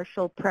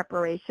commercial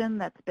preparation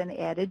that's been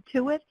added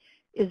to it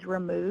is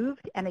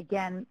removed. And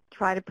again,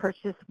 try to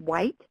purchase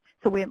white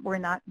so we're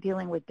not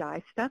dealing with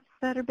dye stuffs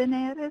that have been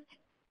added.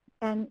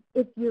 And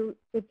if you're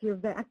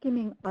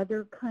vacuuming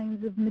other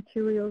kinds of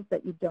materials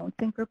that you don't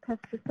think are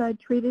pesticide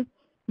treated,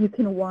 you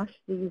can wash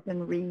these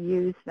and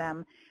reuse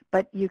them,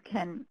 but you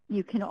can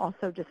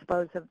also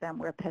dispose of them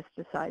where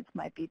pesticides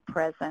might be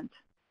present.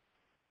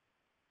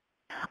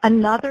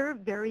 Another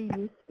very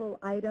useful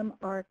item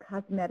are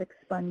cosmetic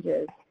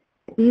sponges.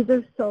 These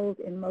are sold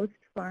in most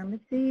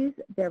pharmacies.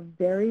 They're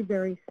very,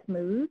 very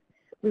smooth.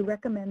 We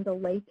recommend the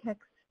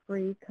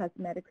latex-free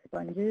cosmetic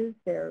sponges.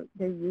 They're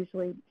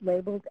usually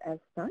labeled as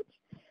such.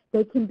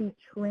 They can be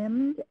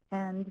trimmed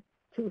and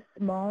to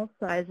small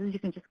sizes. You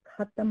can just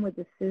cut them with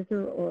a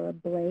scissor or a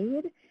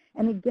blade.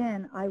 And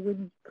again, I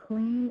would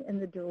clean in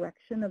the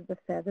direction of the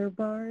feather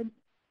bard,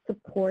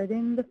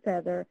 supporting the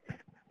feather,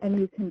 and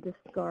you can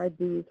discard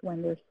these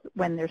when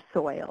they're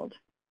soiled.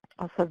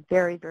 Also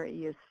very, very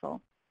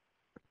useful.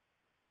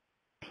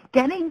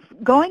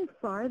 Going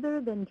farther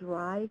than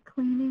dry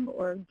cleaning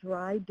or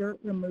dry dirt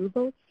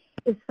removal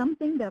is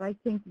something that I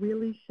think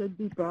really should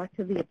be brought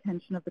to the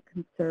attention of the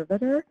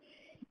conservator.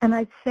 And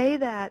I say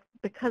that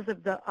because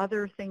of the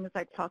other things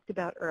I talked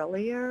about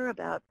earlier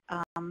about,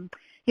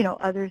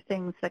 other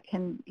things that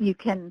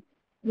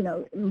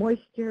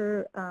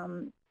moisture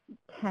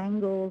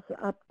tangles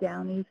up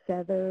downy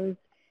feathers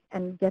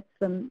and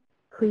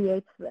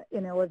creates,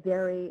 a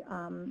very,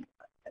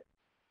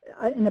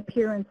 an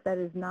appearance that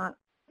is not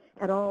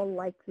at all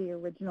like the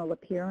original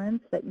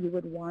appearance that you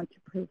would want to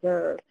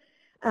preserve.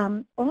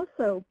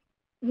 Also,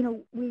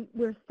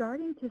 we're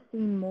starting to see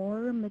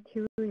more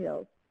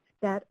materials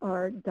that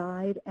are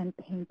dyed and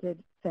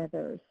painted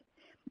feathers.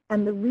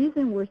 And the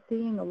reason we're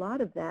seeing a lot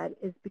of that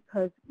is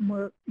because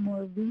more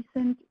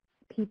recent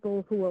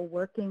people who are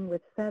working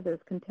with feathers,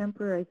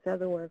 contemporary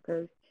feather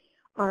workers,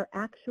 are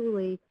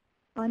actually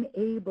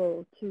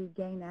unable to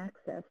gain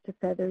access to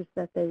feathers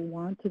that they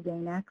want to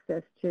gain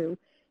access to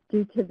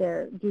due to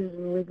the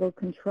legal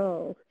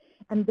controls.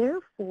 And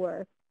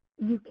therefore,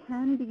 you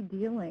can be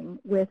dealing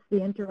with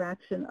the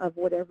interaction of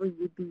whatever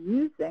you'd be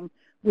using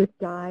with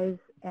dyes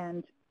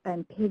and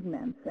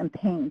pigments and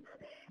paints.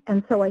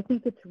 And so I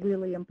think it's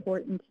really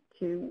important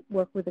to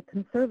work with a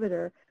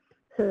conservator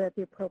so that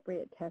the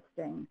appropriate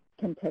testing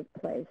can take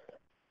place.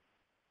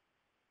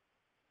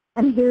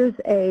 And here's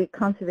a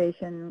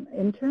conservation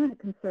intern, a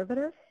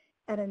conservator,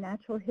 at a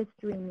natural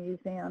history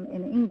museum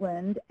in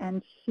England,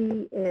 and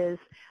she is,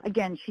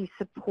 again, she's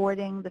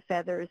supporting the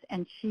feathers,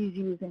 and she's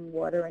using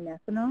water and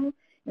ethanol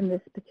in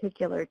this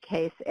particular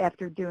case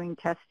after doing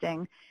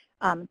testing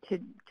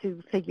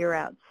to figure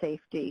out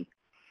safety.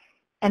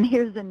 And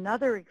here's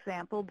another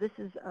example.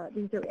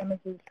 These are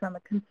images from a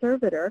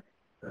conservator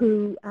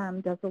who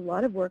does a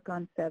lot of work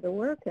on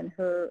featherwork, and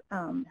her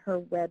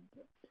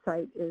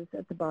website is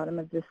at the bottom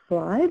of this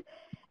slide.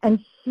 And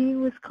she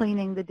was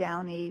cleaning the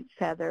downy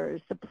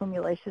feathers, the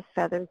plumulaceous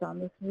feathers on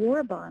this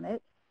war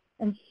bonnet,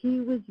 and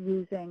she was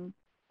using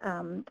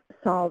a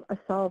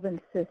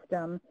solvent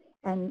system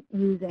and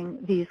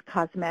using these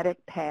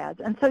cosmetic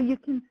pads. And so you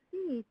can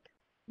see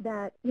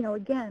that,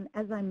 again,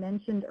 as I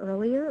mentioned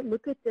earlier,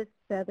 look at this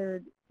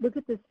feather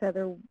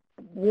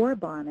war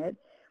bonnet.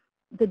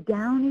 The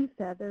downy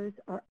feathers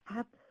are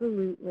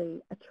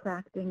absolutely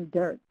attracting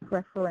dirt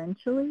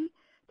preferentially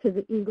to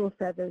the eagle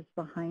feathers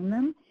behind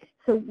them.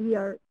 So we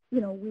are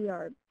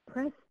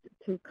pressed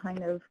to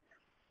kind of,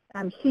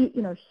 she,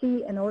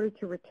 in order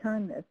to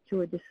return this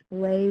to a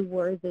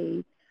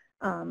display-worthy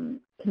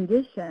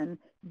condition,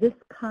 this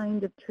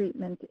kind of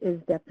treatment is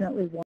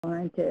definitely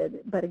warranted,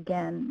 but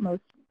again,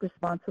 most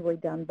responsibly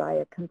done by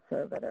a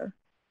conservator.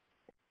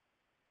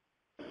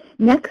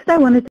 Next, I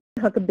wanted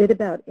to talk a bit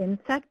about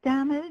insect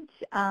damage,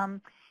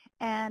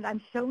 and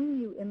I'm showing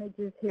you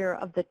images here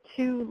of the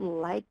two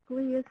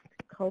likeliest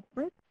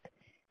culprits,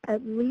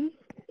 at least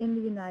in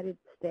the United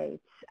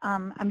States.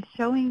 I'm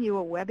showing you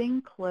a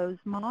webbing clothes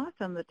moth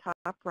on the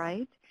top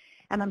right,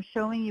 and I'm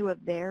showing you a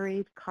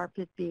varied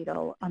carpet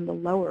beetle on the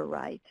lower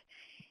right.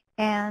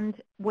 And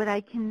what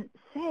I can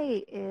say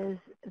is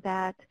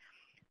that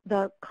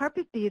the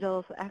carpet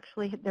beetles,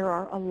 actually, there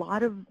are a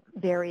lot of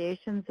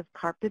variations of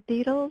carpet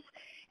beetles,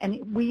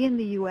 and we in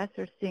the U.S.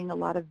 are seeing a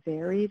lot of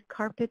varied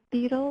carpet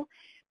beetle,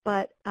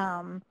 but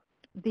in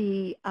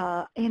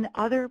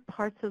other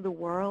parts of the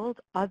world,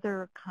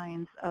 other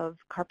kinds of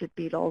carpet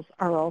beetles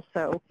are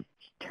also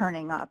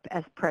turning up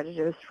as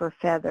predators for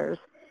feathers.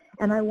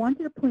 And I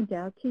wanted to point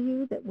out to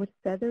you that what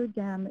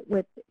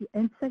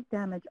insect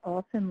damage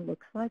often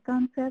looks like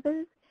on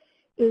feathers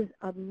is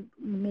a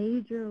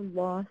major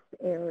loss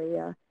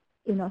area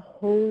in a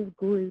whole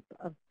group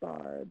of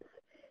barbs.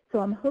 So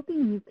I'm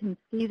hoping you can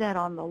see that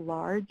on the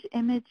large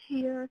image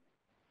here,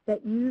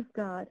 that you've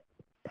got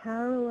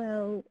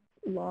parallel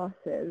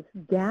losses,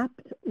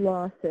 gapped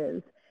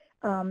losses,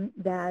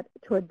 that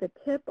toward the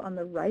tip on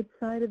the right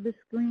side of the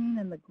screen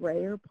and the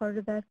grayer part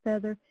of that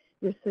feather,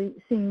 you're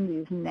seeing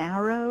these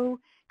narrow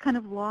kind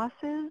of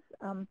losses,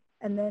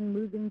 and then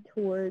moving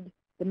toward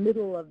the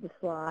middle of the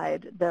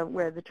slide,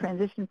 where the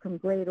transition from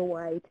gray to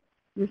white,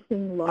 you're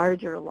seeing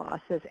larger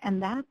losses.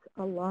 And that's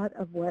a lot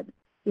of what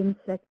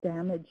insect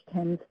damage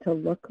tends to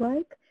look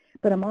like.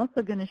 But I'm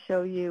also going to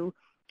show you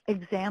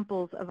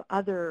examples of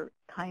other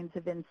kinds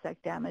of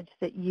insect damage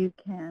that you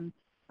can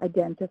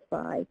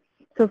identify.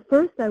 So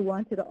first, I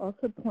wanted to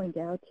also point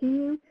out to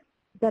you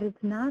that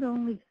it's not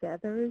only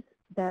feathers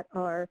that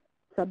are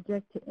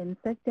subject to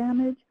insect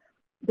damage.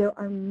 There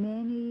are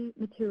many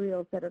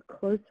materials that are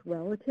close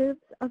relatives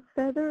of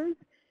feathers,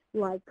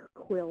 like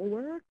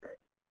quillwork,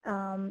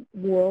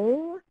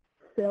 wool,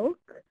 silk,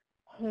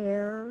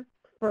 hair,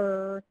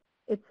 fur,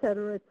 et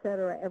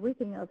cetera,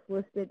 everything else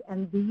listed.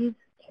 And these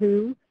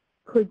two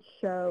could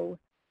show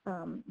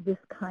this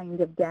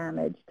kind of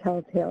damage,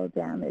 telltale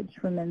damage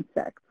from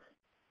insects.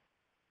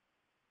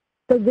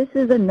 So this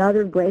is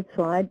another great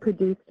slide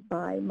produced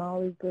by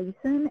Molly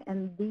Gleason,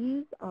 and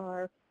these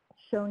are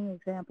showing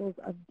examples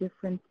of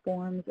different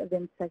forms of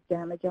insect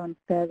damage on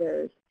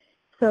feathers.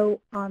 So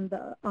on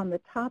the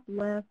top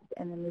left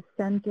and in the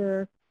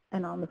center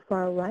and on the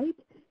far right,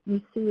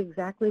 you see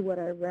exactly what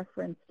I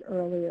referenced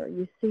earlier.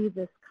 You see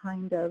this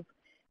kind of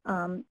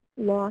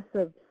loss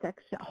of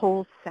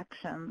whole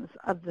sections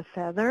of the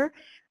feather.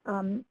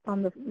 On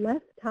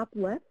the top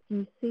left,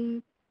 you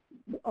see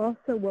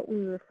also what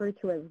we refer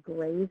to as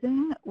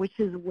grazing, which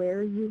is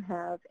where you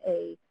have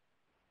a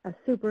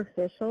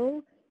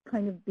superficial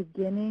kind of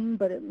beginning,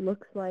 but it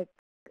looks like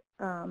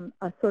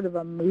a sort of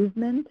a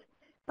movement.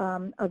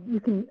 You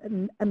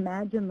can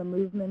imagine the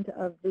movement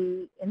of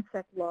the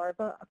insect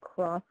larva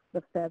across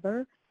the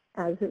feather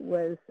as it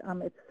was,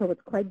 so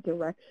it's quite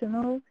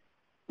directional.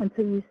 And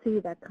so you see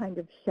that kind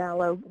of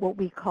shallow, what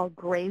we call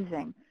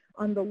grazing.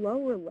 On the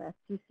lower left,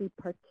 you see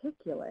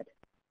particulate.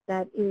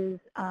 That is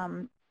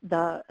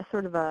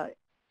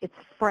it's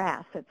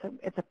frass.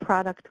 It's a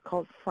product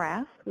called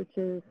frass, which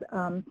is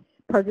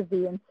part of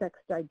the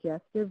insect's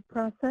digestive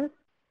process,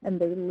 and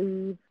they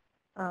leave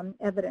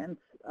evidence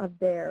of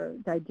their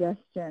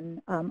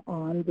digestion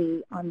on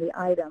the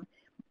item.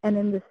 And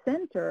in the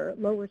center,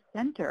 lower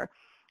center,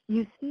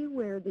 you see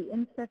where the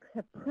insects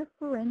have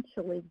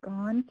preferentially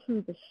gone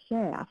to the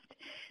shaft.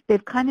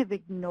 They've kind of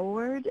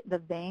ignored the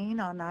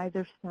vein on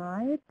either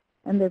side,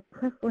 and they've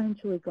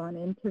preferentially gone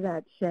into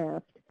that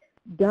shaft,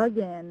 dug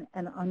in,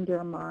 and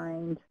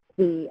undermined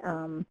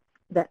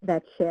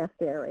that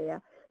shaft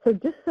area. So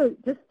just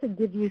to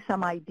give you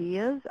some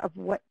ideas of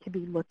what to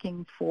be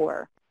looking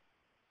for.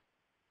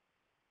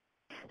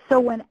 So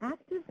when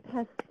active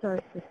pests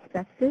are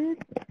suspected,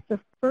 the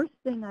first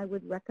thing I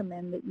would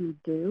recommend that you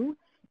do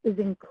is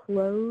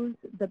enclose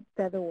the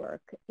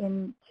featherwork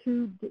in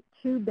two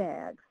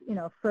bags.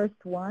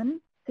 First one,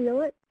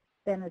 seal it,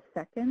 then a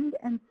second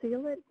and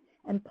seal it.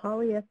 And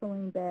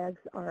polyethylene bags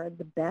are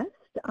the best.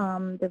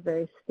 They're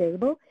very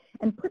stable.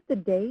 And put the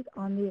date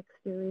on the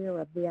exterior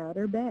of the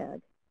outer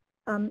bag.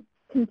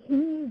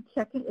 Continue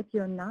checking if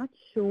you're not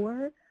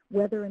sure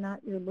whether or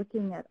not you're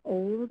looking at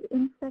old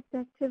insect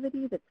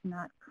activity that's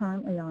not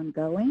currently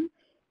ongoing.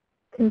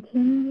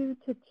 Continue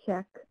to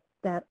check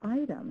that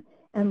item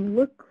and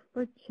look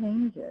for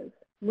changes.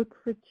 Look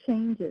for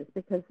changes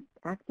because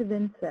active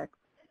insects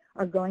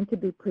are going to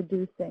be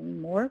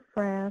producing more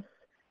frass.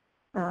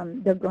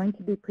 They're going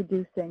to be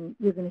producing,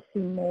 you're going to see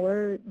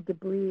more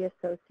debris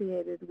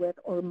associated with,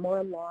 or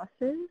more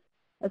losses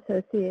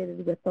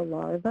associated with the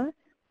larva.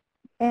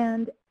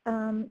 And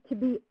to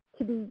be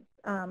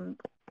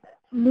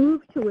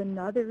moved to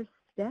another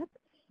step,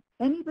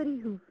 anybody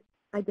who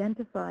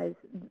identifies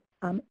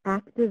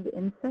active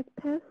insect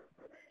pests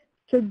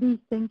should be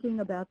thinking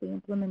about the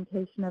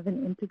implementation of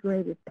an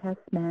integrated pest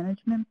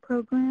management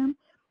program.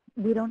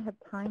 We don't have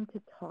time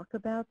to talk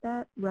about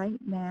that right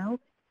now.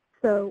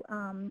 So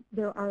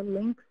there are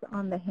links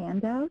on the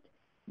handout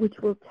which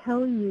will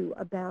tell you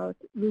about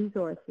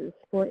resources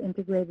for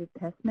integrated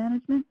pest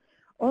management.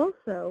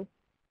 Also,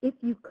 if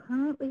you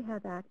currently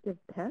have active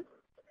pests,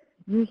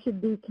 you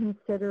should be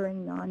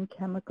considering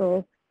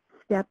non-chemical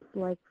steps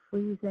like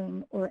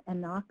freezing or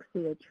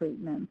anoxia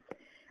treatments.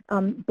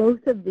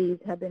 Both of these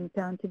have been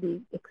found to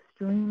be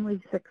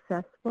extremely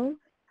successful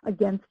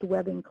against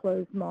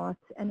web-enclosed moths,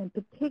 and in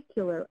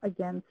particular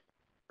against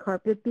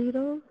carpet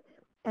beetles.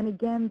 And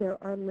again, there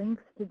are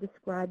links to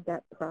describe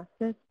that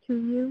process to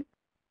you,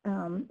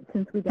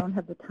 since we don't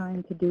have the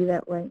time to do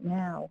that right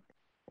now.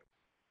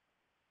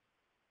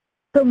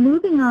 So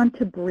moving on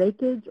to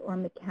breakage or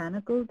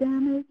mechanical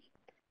damage,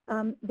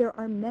 there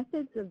are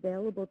methods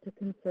available to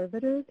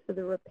conservators for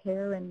the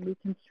repair and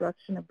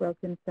reconstruction of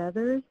broken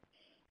feathers.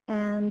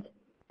 And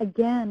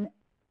again,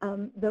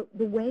 the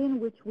way in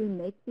which we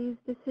make these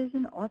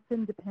decisions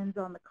often depends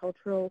on the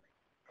cultural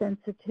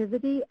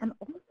sensitivity and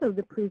also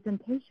the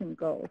presentation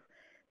goals.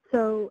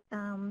 So,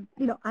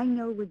 you know, I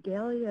know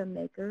regalia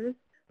makers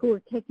who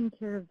are taking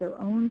care of their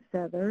own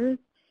feathers,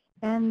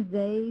 and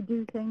they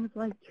do things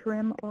like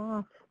trim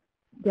off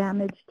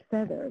damaged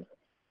feathers.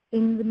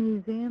 In the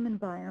museum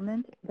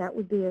environment, that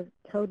would be a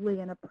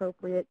totally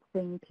inappropriate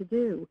thing to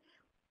do.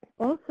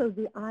 Also,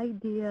 the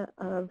idea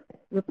of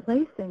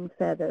replacing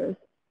feathers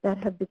that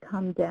have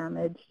become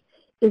damaged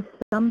is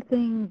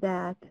something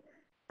that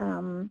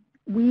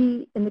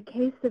we, in the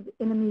case of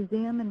in a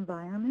museum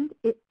environment,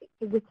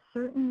 with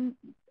certain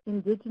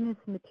indigenous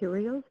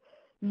materials,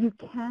 you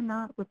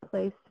cannot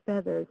replace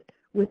feathers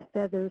with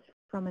feathers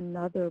from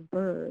another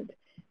bird.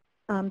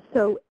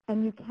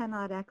 And you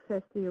cannot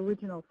access the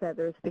original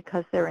feathers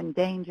because they're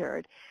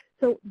endangered.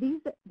 So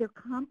they're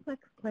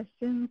complex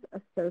questions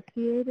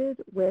associated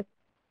with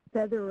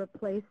feather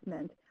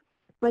replacement,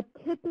 but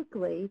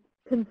typically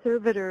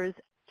conservators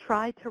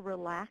try to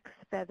relax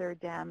feather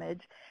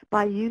damage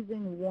by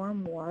using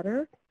warm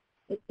water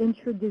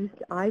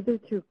introduced either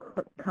through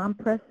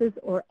compresses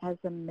or as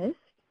a mist,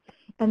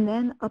 and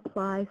then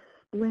apply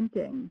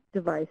splinting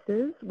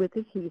devices with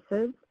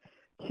adhesives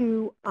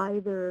to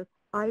either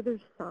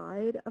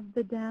side of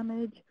the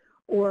damage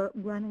or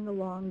running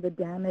along the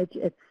damage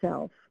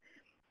itself.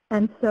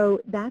 And so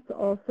that's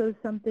also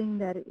something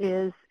that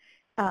is,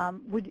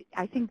 would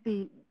I think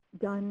be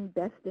done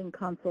best in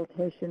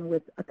consultation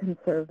with a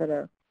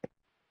conservator.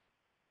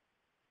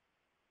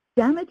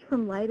 Damage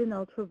from light and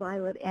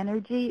ultraviolet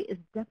energy is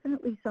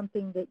definitely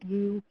something that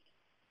you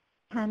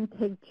can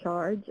take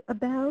charge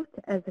about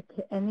as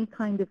any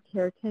kind of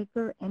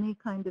caretaker, any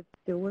kind of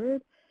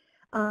steward.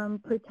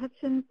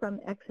 Protection from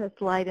excess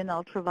light and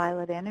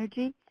ultraviolet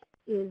energy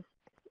is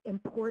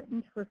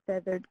important for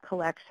feathered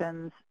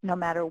collections, no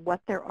matter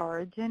what their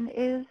origin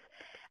is.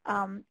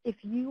 If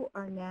you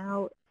are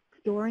now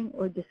storing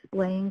or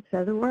displaying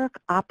featherwork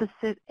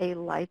opposite a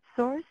light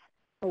source,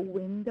 a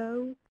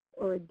window,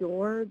 or a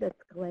door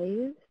that's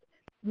glazed,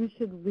 you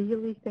should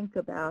really think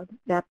about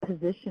that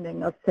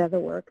positioning of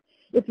featherwork.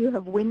 If you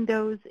have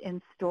windows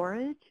in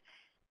storage,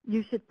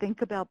 you should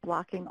think about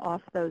blocking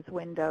off those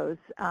windows.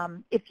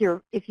 If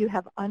you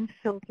have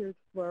unfiltered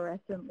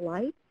fluorescent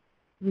light,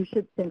 you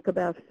should think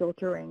about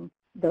filtering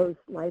those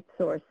light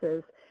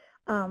sources.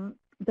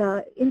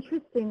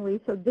 Interestingly,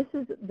 so this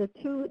is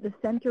the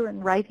center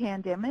and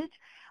right-hand image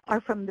are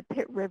from the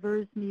Pitt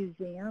Rivers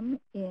Museum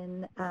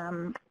in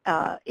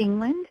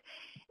England,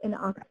 in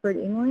Oxford,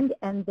 England,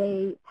 and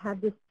they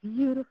have this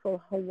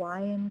beautiful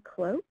Hawaiian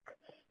cloak,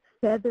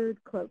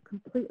 feathered cloak,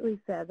 completely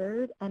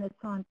feathered, and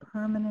it's on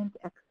permanent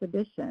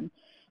exhibition.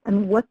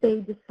 And what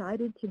they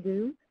decided to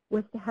do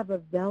was to have a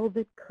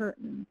velvet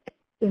curtain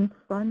in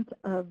front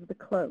of the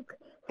cloak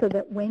so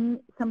that when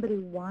somebody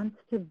wants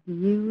to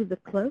view the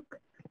cloak,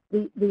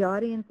 the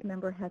audience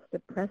member has to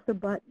press a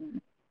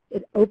button.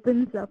 It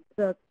opens up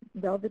the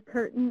velvet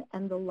curtain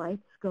and the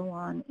lights go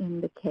on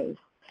in the case.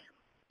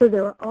 So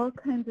there are all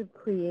kinds of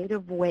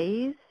creative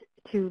ways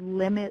to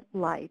limit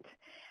light.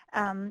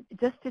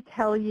 Just to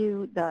tell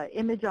you, the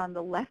image on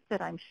the left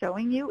that I'm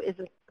showing you is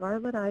a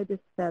scarlet ibis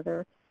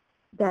feather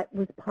that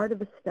was part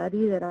of a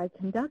study that I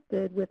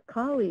conducted with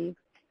colleagues.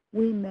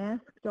 We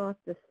masked off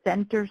the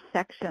center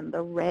section,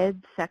 the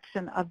red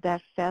section of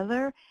that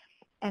feather,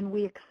 and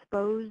we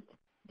exposed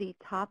the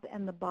top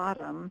and the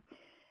bottom,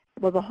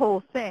 well, the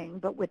whole thing,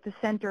 but with the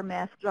center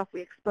masked off,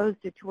 we exposed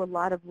it to a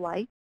lot of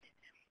light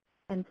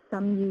and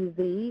some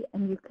UV,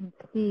 and you can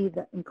see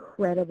the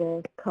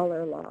incredible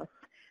color loss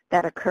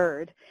that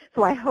occurred.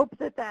 So I hope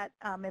that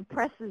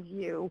impresses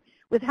you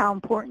with how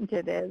important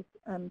it is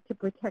to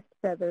protect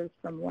feathers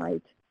from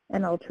light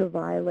and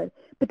ultraviolet,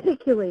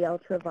 particularly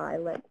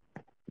ultraviolet.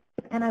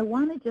 And I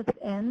want to just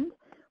end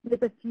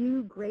with a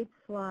few great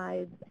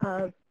slides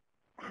of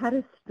how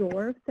to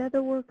store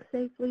featherwork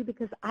safely,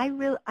 because I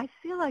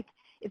feel like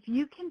if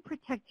you can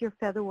protect your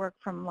featherwork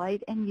from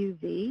light and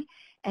UV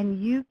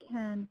and you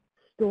can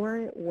store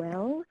it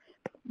well,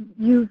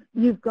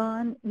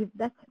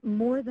 that's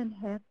more than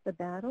half the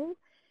battle.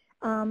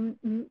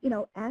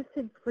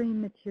 Acid-free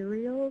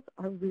materials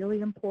are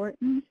really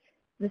important.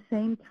 The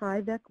same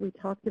Tyvek we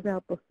talked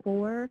about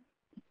before,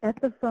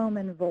 Ethafoam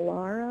and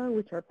Volara,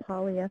 which are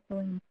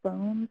polyethylene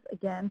foams.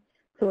 Again,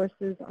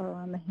 sources are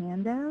on the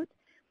handout.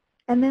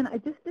 And then I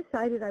just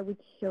decided I would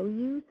show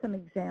you some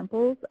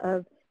examples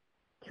of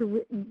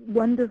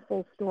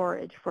wonderful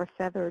storage for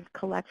feathered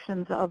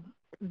collections of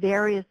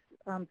various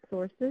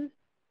sources,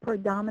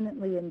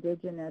 predominantly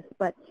indigenous.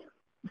 But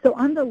so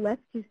on the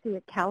left, you see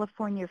a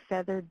California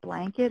feathered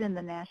blanket in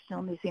the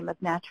National Museum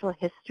of Natural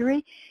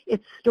History.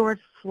 It's stored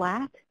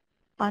flat,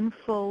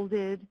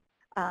 unfolded,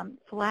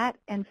 flat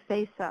and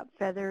face up,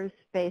 feathers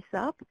face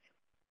up,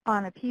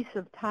 on a piece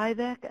of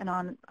Tyvek and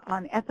on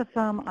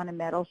Ethafoam on a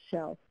metal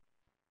shelf.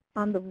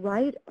 On the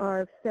right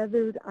are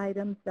feathered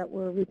items that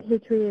were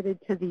repatriated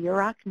to the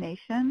Yurok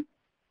Nation,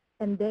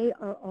 and they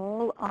are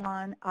all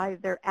on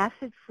either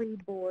acid-free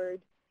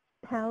board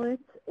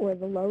pallets, or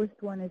the lowest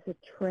one is a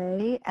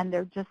tray, and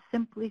they're just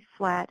simply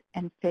flat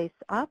and face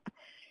up.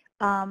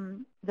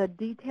 The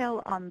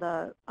detail on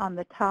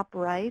the top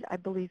right, I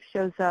believe,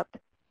 shows up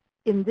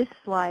in this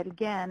slide.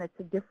 Again, it's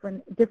a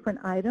different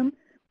item,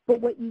 but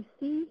what you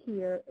see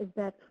here is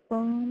that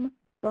foam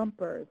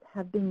bumpers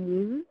have been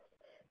used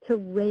to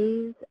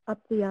raise up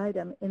the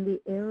item in the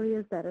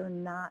areas that are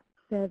not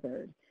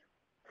feathered,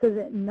 so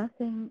that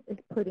nothing is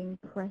putting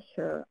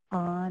pressure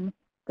on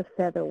the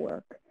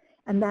featherwork.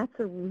 And that's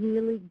a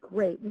really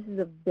great, this is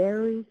a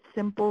very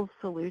simple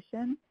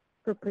solution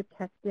for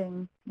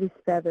protecting these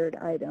feathered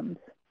items.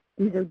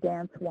 These are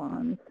dance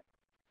wands.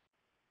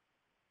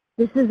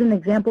 This is an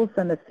example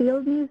from the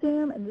Field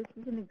Museum, and this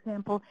is an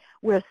example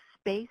where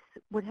space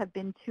would have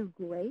been too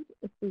great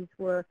if these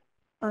were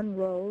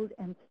unrolled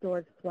and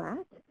stored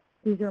flat.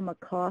 These are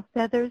macaw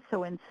feathers,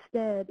 so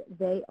instead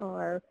they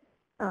are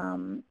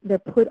they're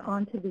put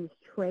onto these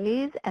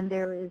trays, and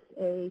there is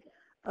a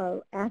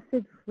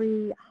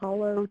acid-free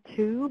hollow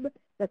tube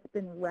that's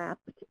been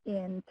wrapped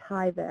in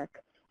Tyvek,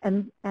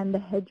 and the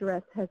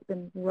headdress has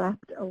been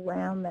wrapped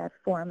around that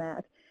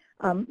format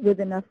with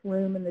enough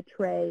room in the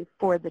tray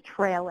for the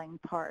trailing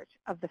part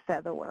of the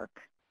featherwork.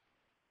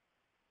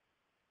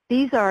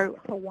 These are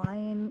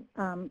Hawaiian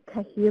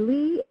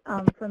kahili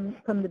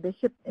from the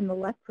Bishop, in the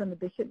left from the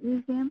Bishop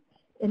Museum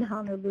in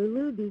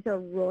Honolulu. These are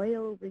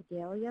royal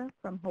regalia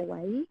from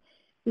Hawaii.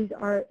 These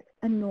are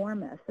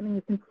enormous. I mean,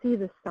 you can see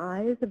the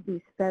size of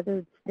these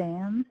feathered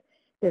stands.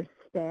 They're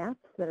staffs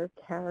that are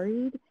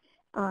carried,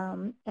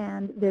 and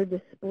they're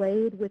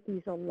displayed with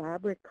these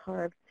elaborate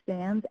carved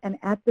stands. And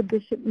at the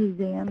Bishop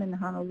Museum in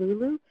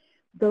Honolulu,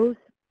 those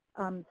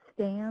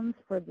stands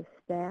for the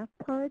staff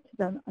part,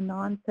 the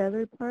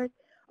non-feathered part,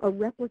 are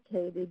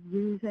replicated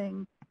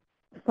using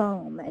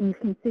foam. And you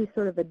can see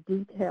sort of a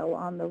detail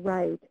on the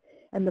right,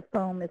 and the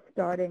foam is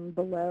starting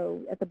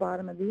below at the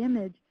bottom of the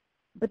image.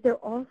 But they're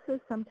also,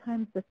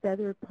 sometimes the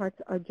feathered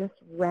parts are just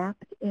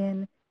wrapped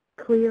in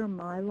clear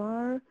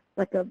mylar,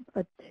 like a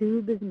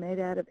tube is made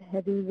out of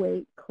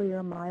heavyweight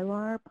clear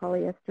mylar,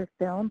 polyester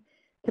film,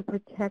 to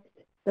protect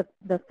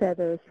the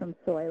feathers from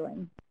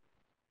soiling.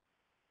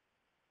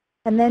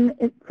 And then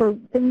for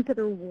things that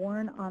are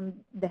worn on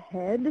the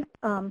head,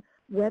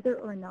 whether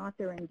or not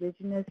they're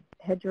indigenous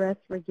headdress,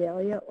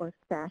 regalia, or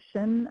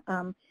fashion,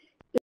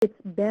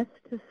 it's best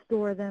to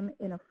store them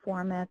in a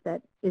format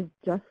that is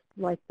just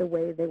like the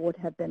way they would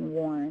have been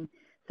worn.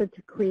 So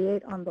to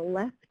create, on the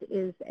left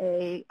is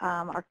a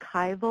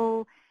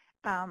archival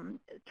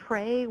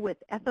tray with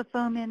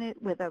ethafoam in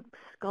it with a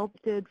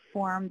sculpted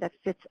form that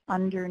fits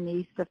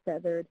underneath the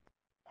feathered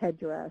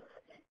headdress.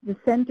 The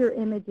center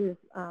image is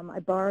I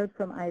borrowed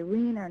from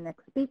Irene, our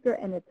next speaker,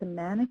 and it's a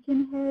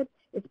mannequin head.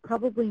 It's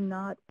probably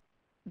not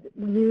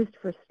used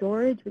for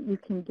storage, but you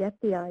can get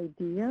the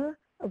idea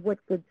of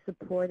what good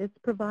support it's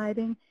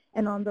providing.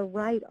 And on the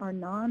right are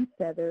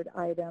non-feathered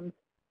items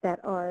that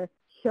are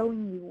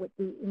showing you what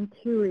the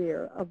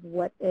interior of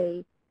what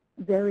a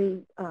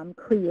very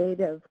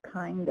creative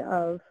kind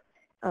of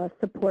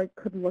support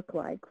could look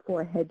like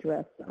for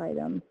headdress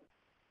items.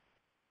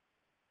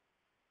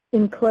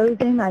 In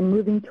closing, I'm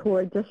moving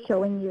toward just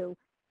showing you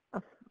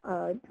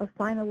a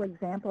final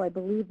example. I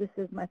believe this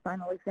is my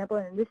final example,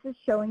 and this is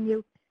showing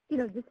you,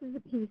 this is a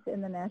piece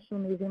in the National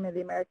Museum of the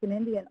American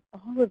Indian.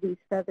 All of these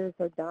feathers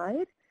are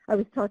dyed. I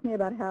was talking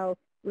about how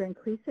we're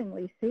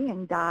increasingly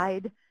seeing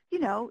dyed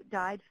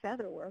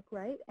featherwork,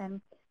 right? And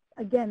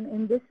again,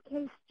 in this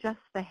case, just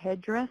the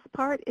headdress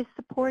part is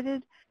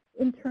supported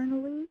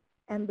internally,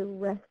 and the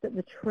rest of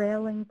the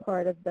trailing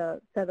part of the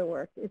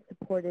featherwork is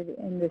supported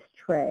in this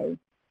tray.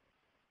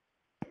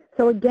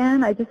 So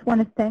again, I just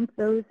want to thank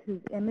those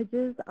whose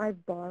images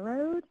I've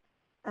borrowed.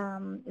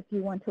 If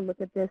you want to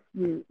look at this,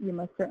 you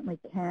most certainly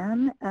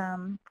can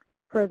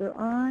further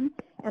on.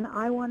 And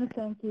I want to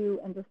thank you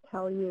and just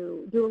tell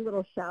you, do a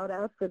little shout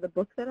out for the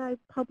book that I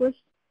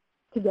published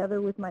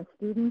together with my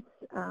students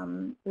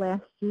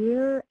last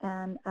year.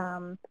 And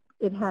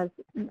it has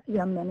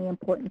many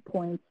important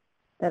points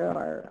that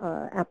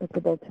are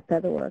applicable to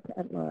featherwork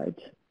at large.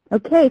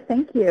 Okay,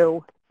 thank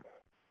you.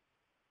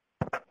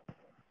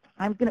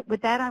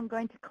 With that, I'm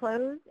going to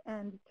close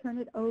and turn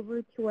it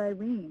over to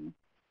Irene.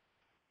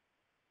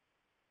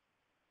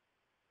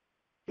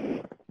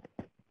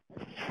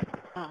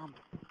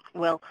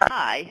 Well,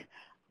 hi.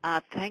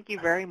 Thank you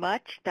very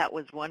much. That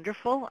was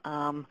wonderful.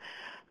 I'm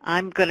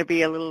going to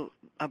be a little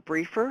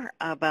briefer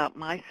about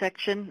my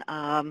section.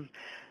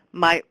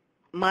 My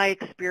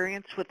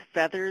experience with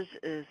feathers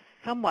is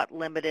somewhat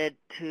limited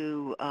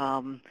to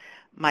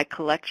my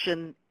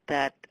collection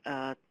that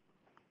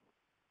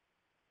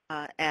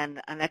and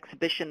an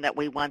exhibition that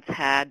we once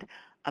had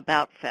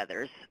about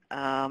feathers.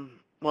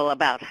 Well,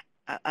 about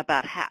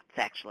hats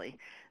actually,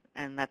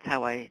 and that's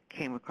how I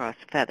came across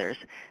feathers.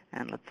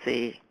 And let's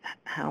see,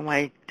 how am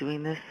I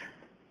doing this?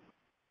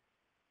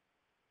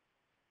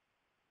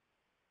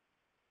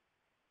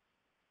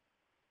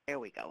 There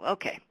we go.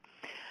 Okay.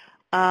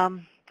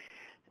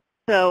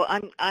 So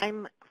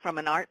I'm from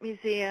an art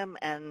museum,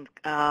 and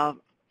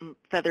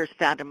feathers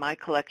found in my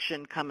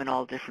collection come in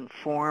all different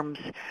forms,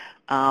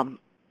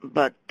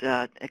 but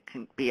it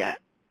can be a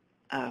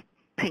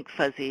pink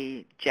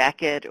fuzzy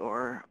jacket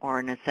or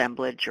an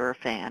assemblage or a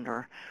fan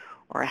or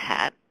a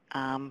hat.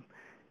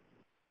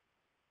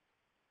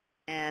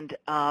 And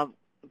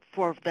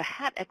for the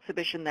hat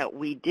exhibition that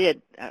we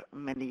did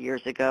many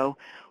years ago,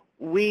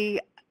 we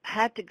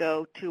had to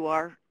go to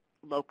our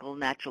local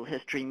natural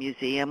history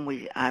museum.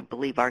 I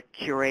believe our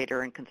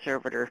curator and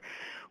conservator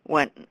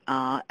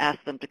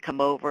asked them to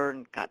come over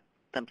and got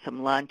them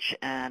some lunch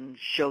and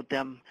showed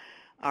them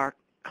our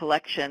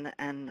collection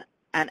and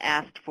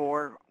asked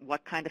for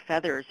what kind of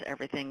feathers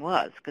everything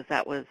was, because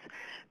that was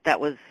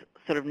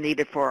sort of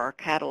needed for our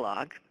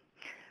catalog,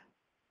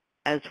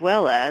 as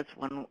well as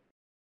when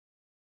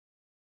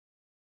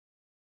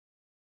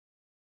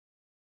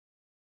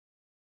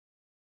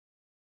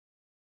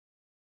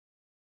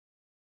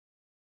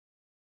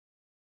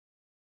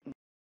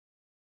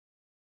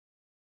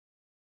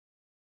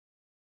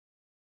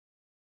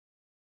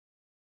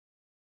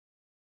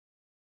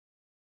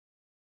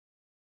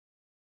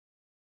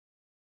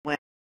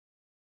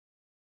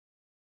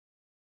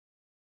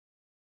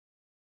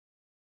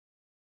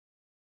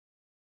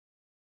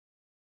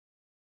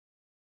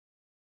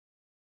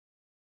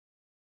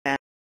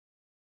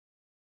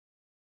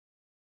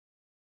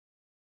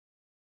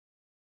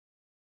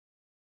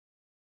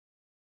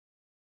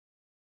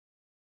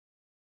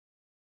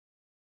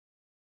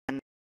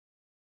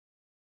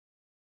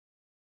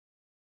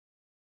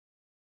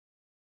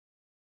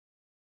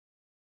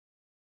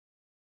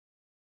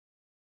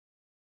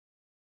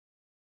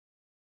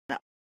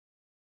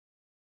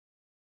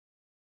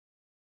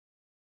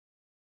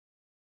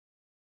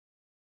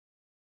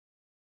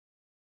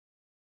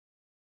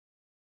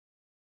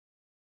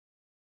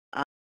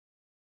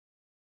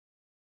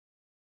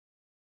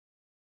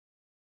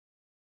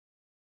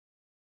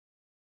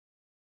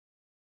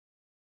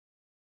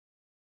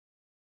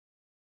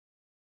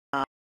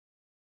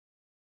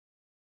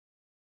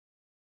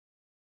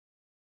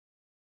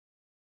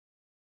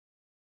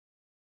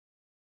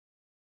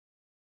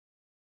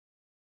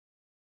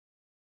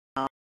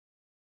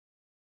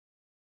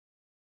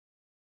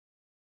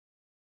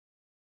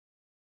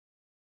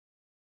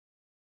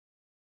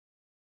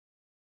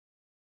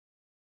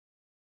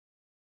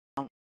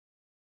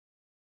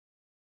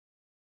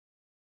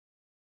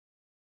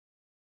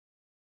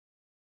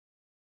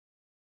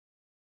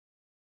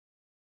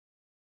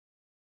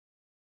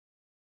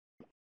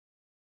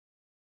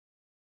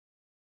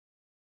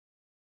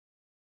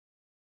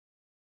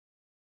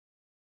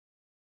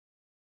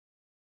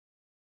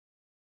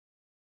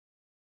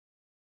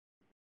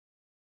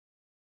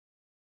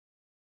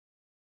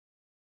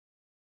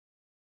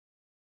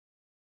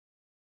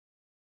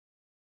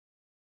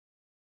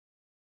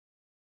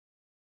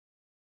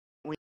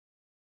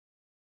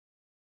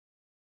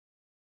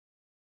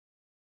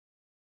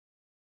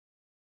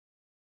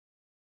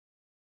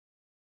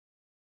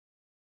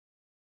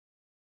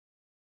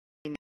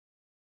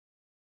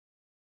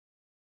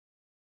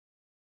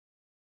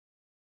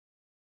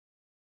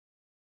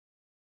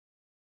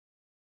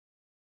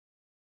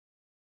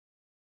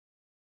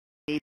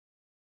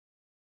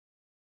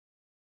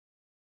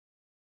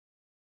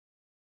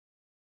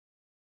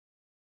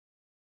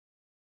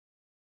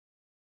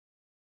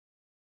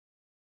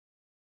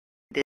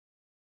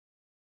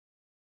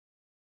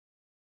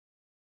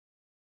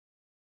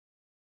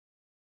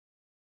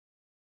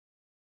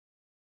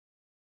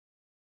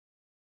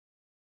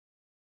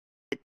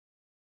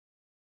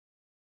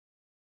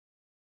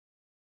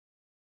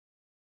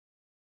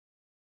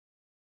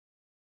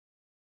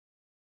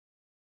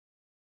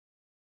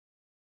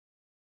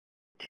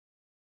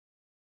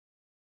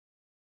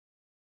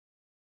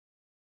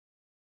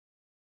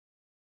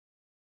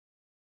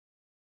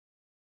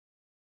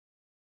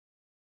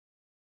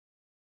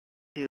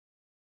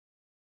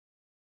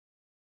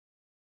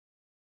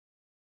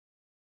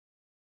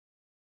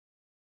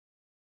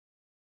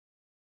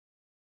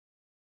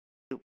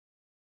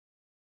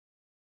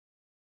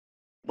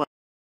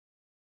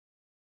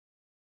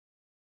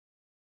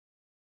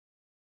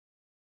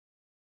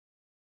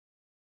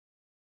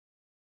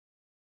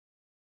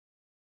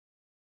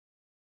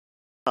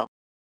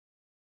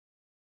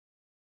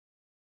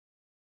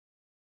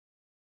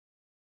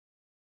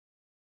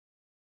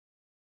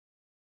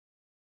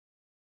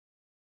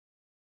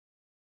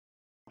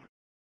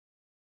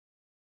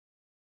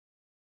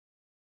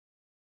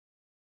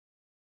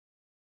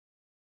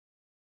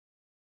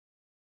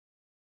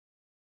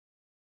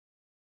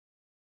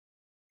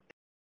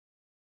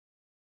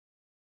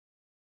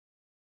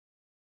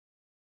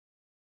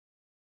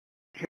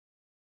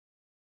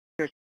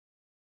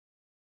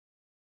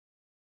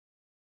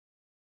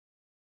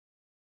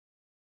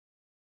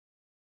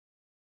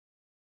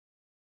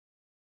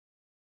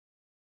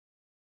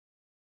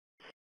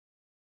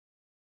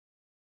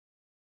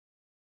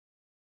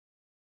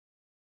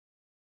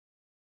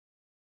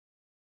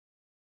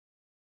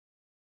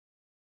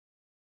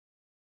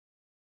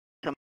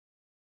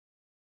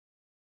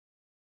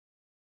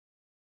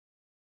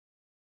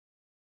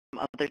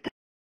other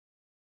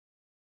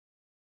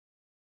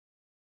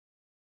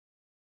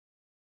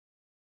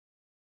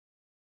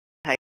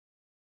types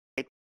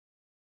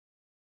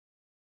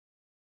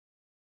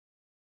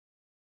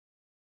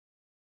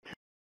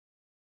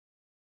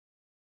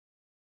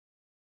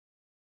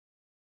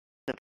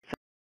of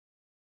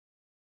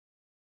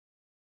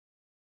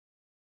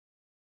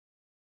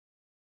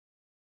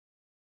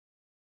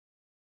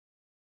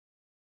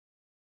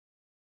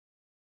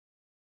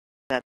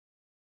that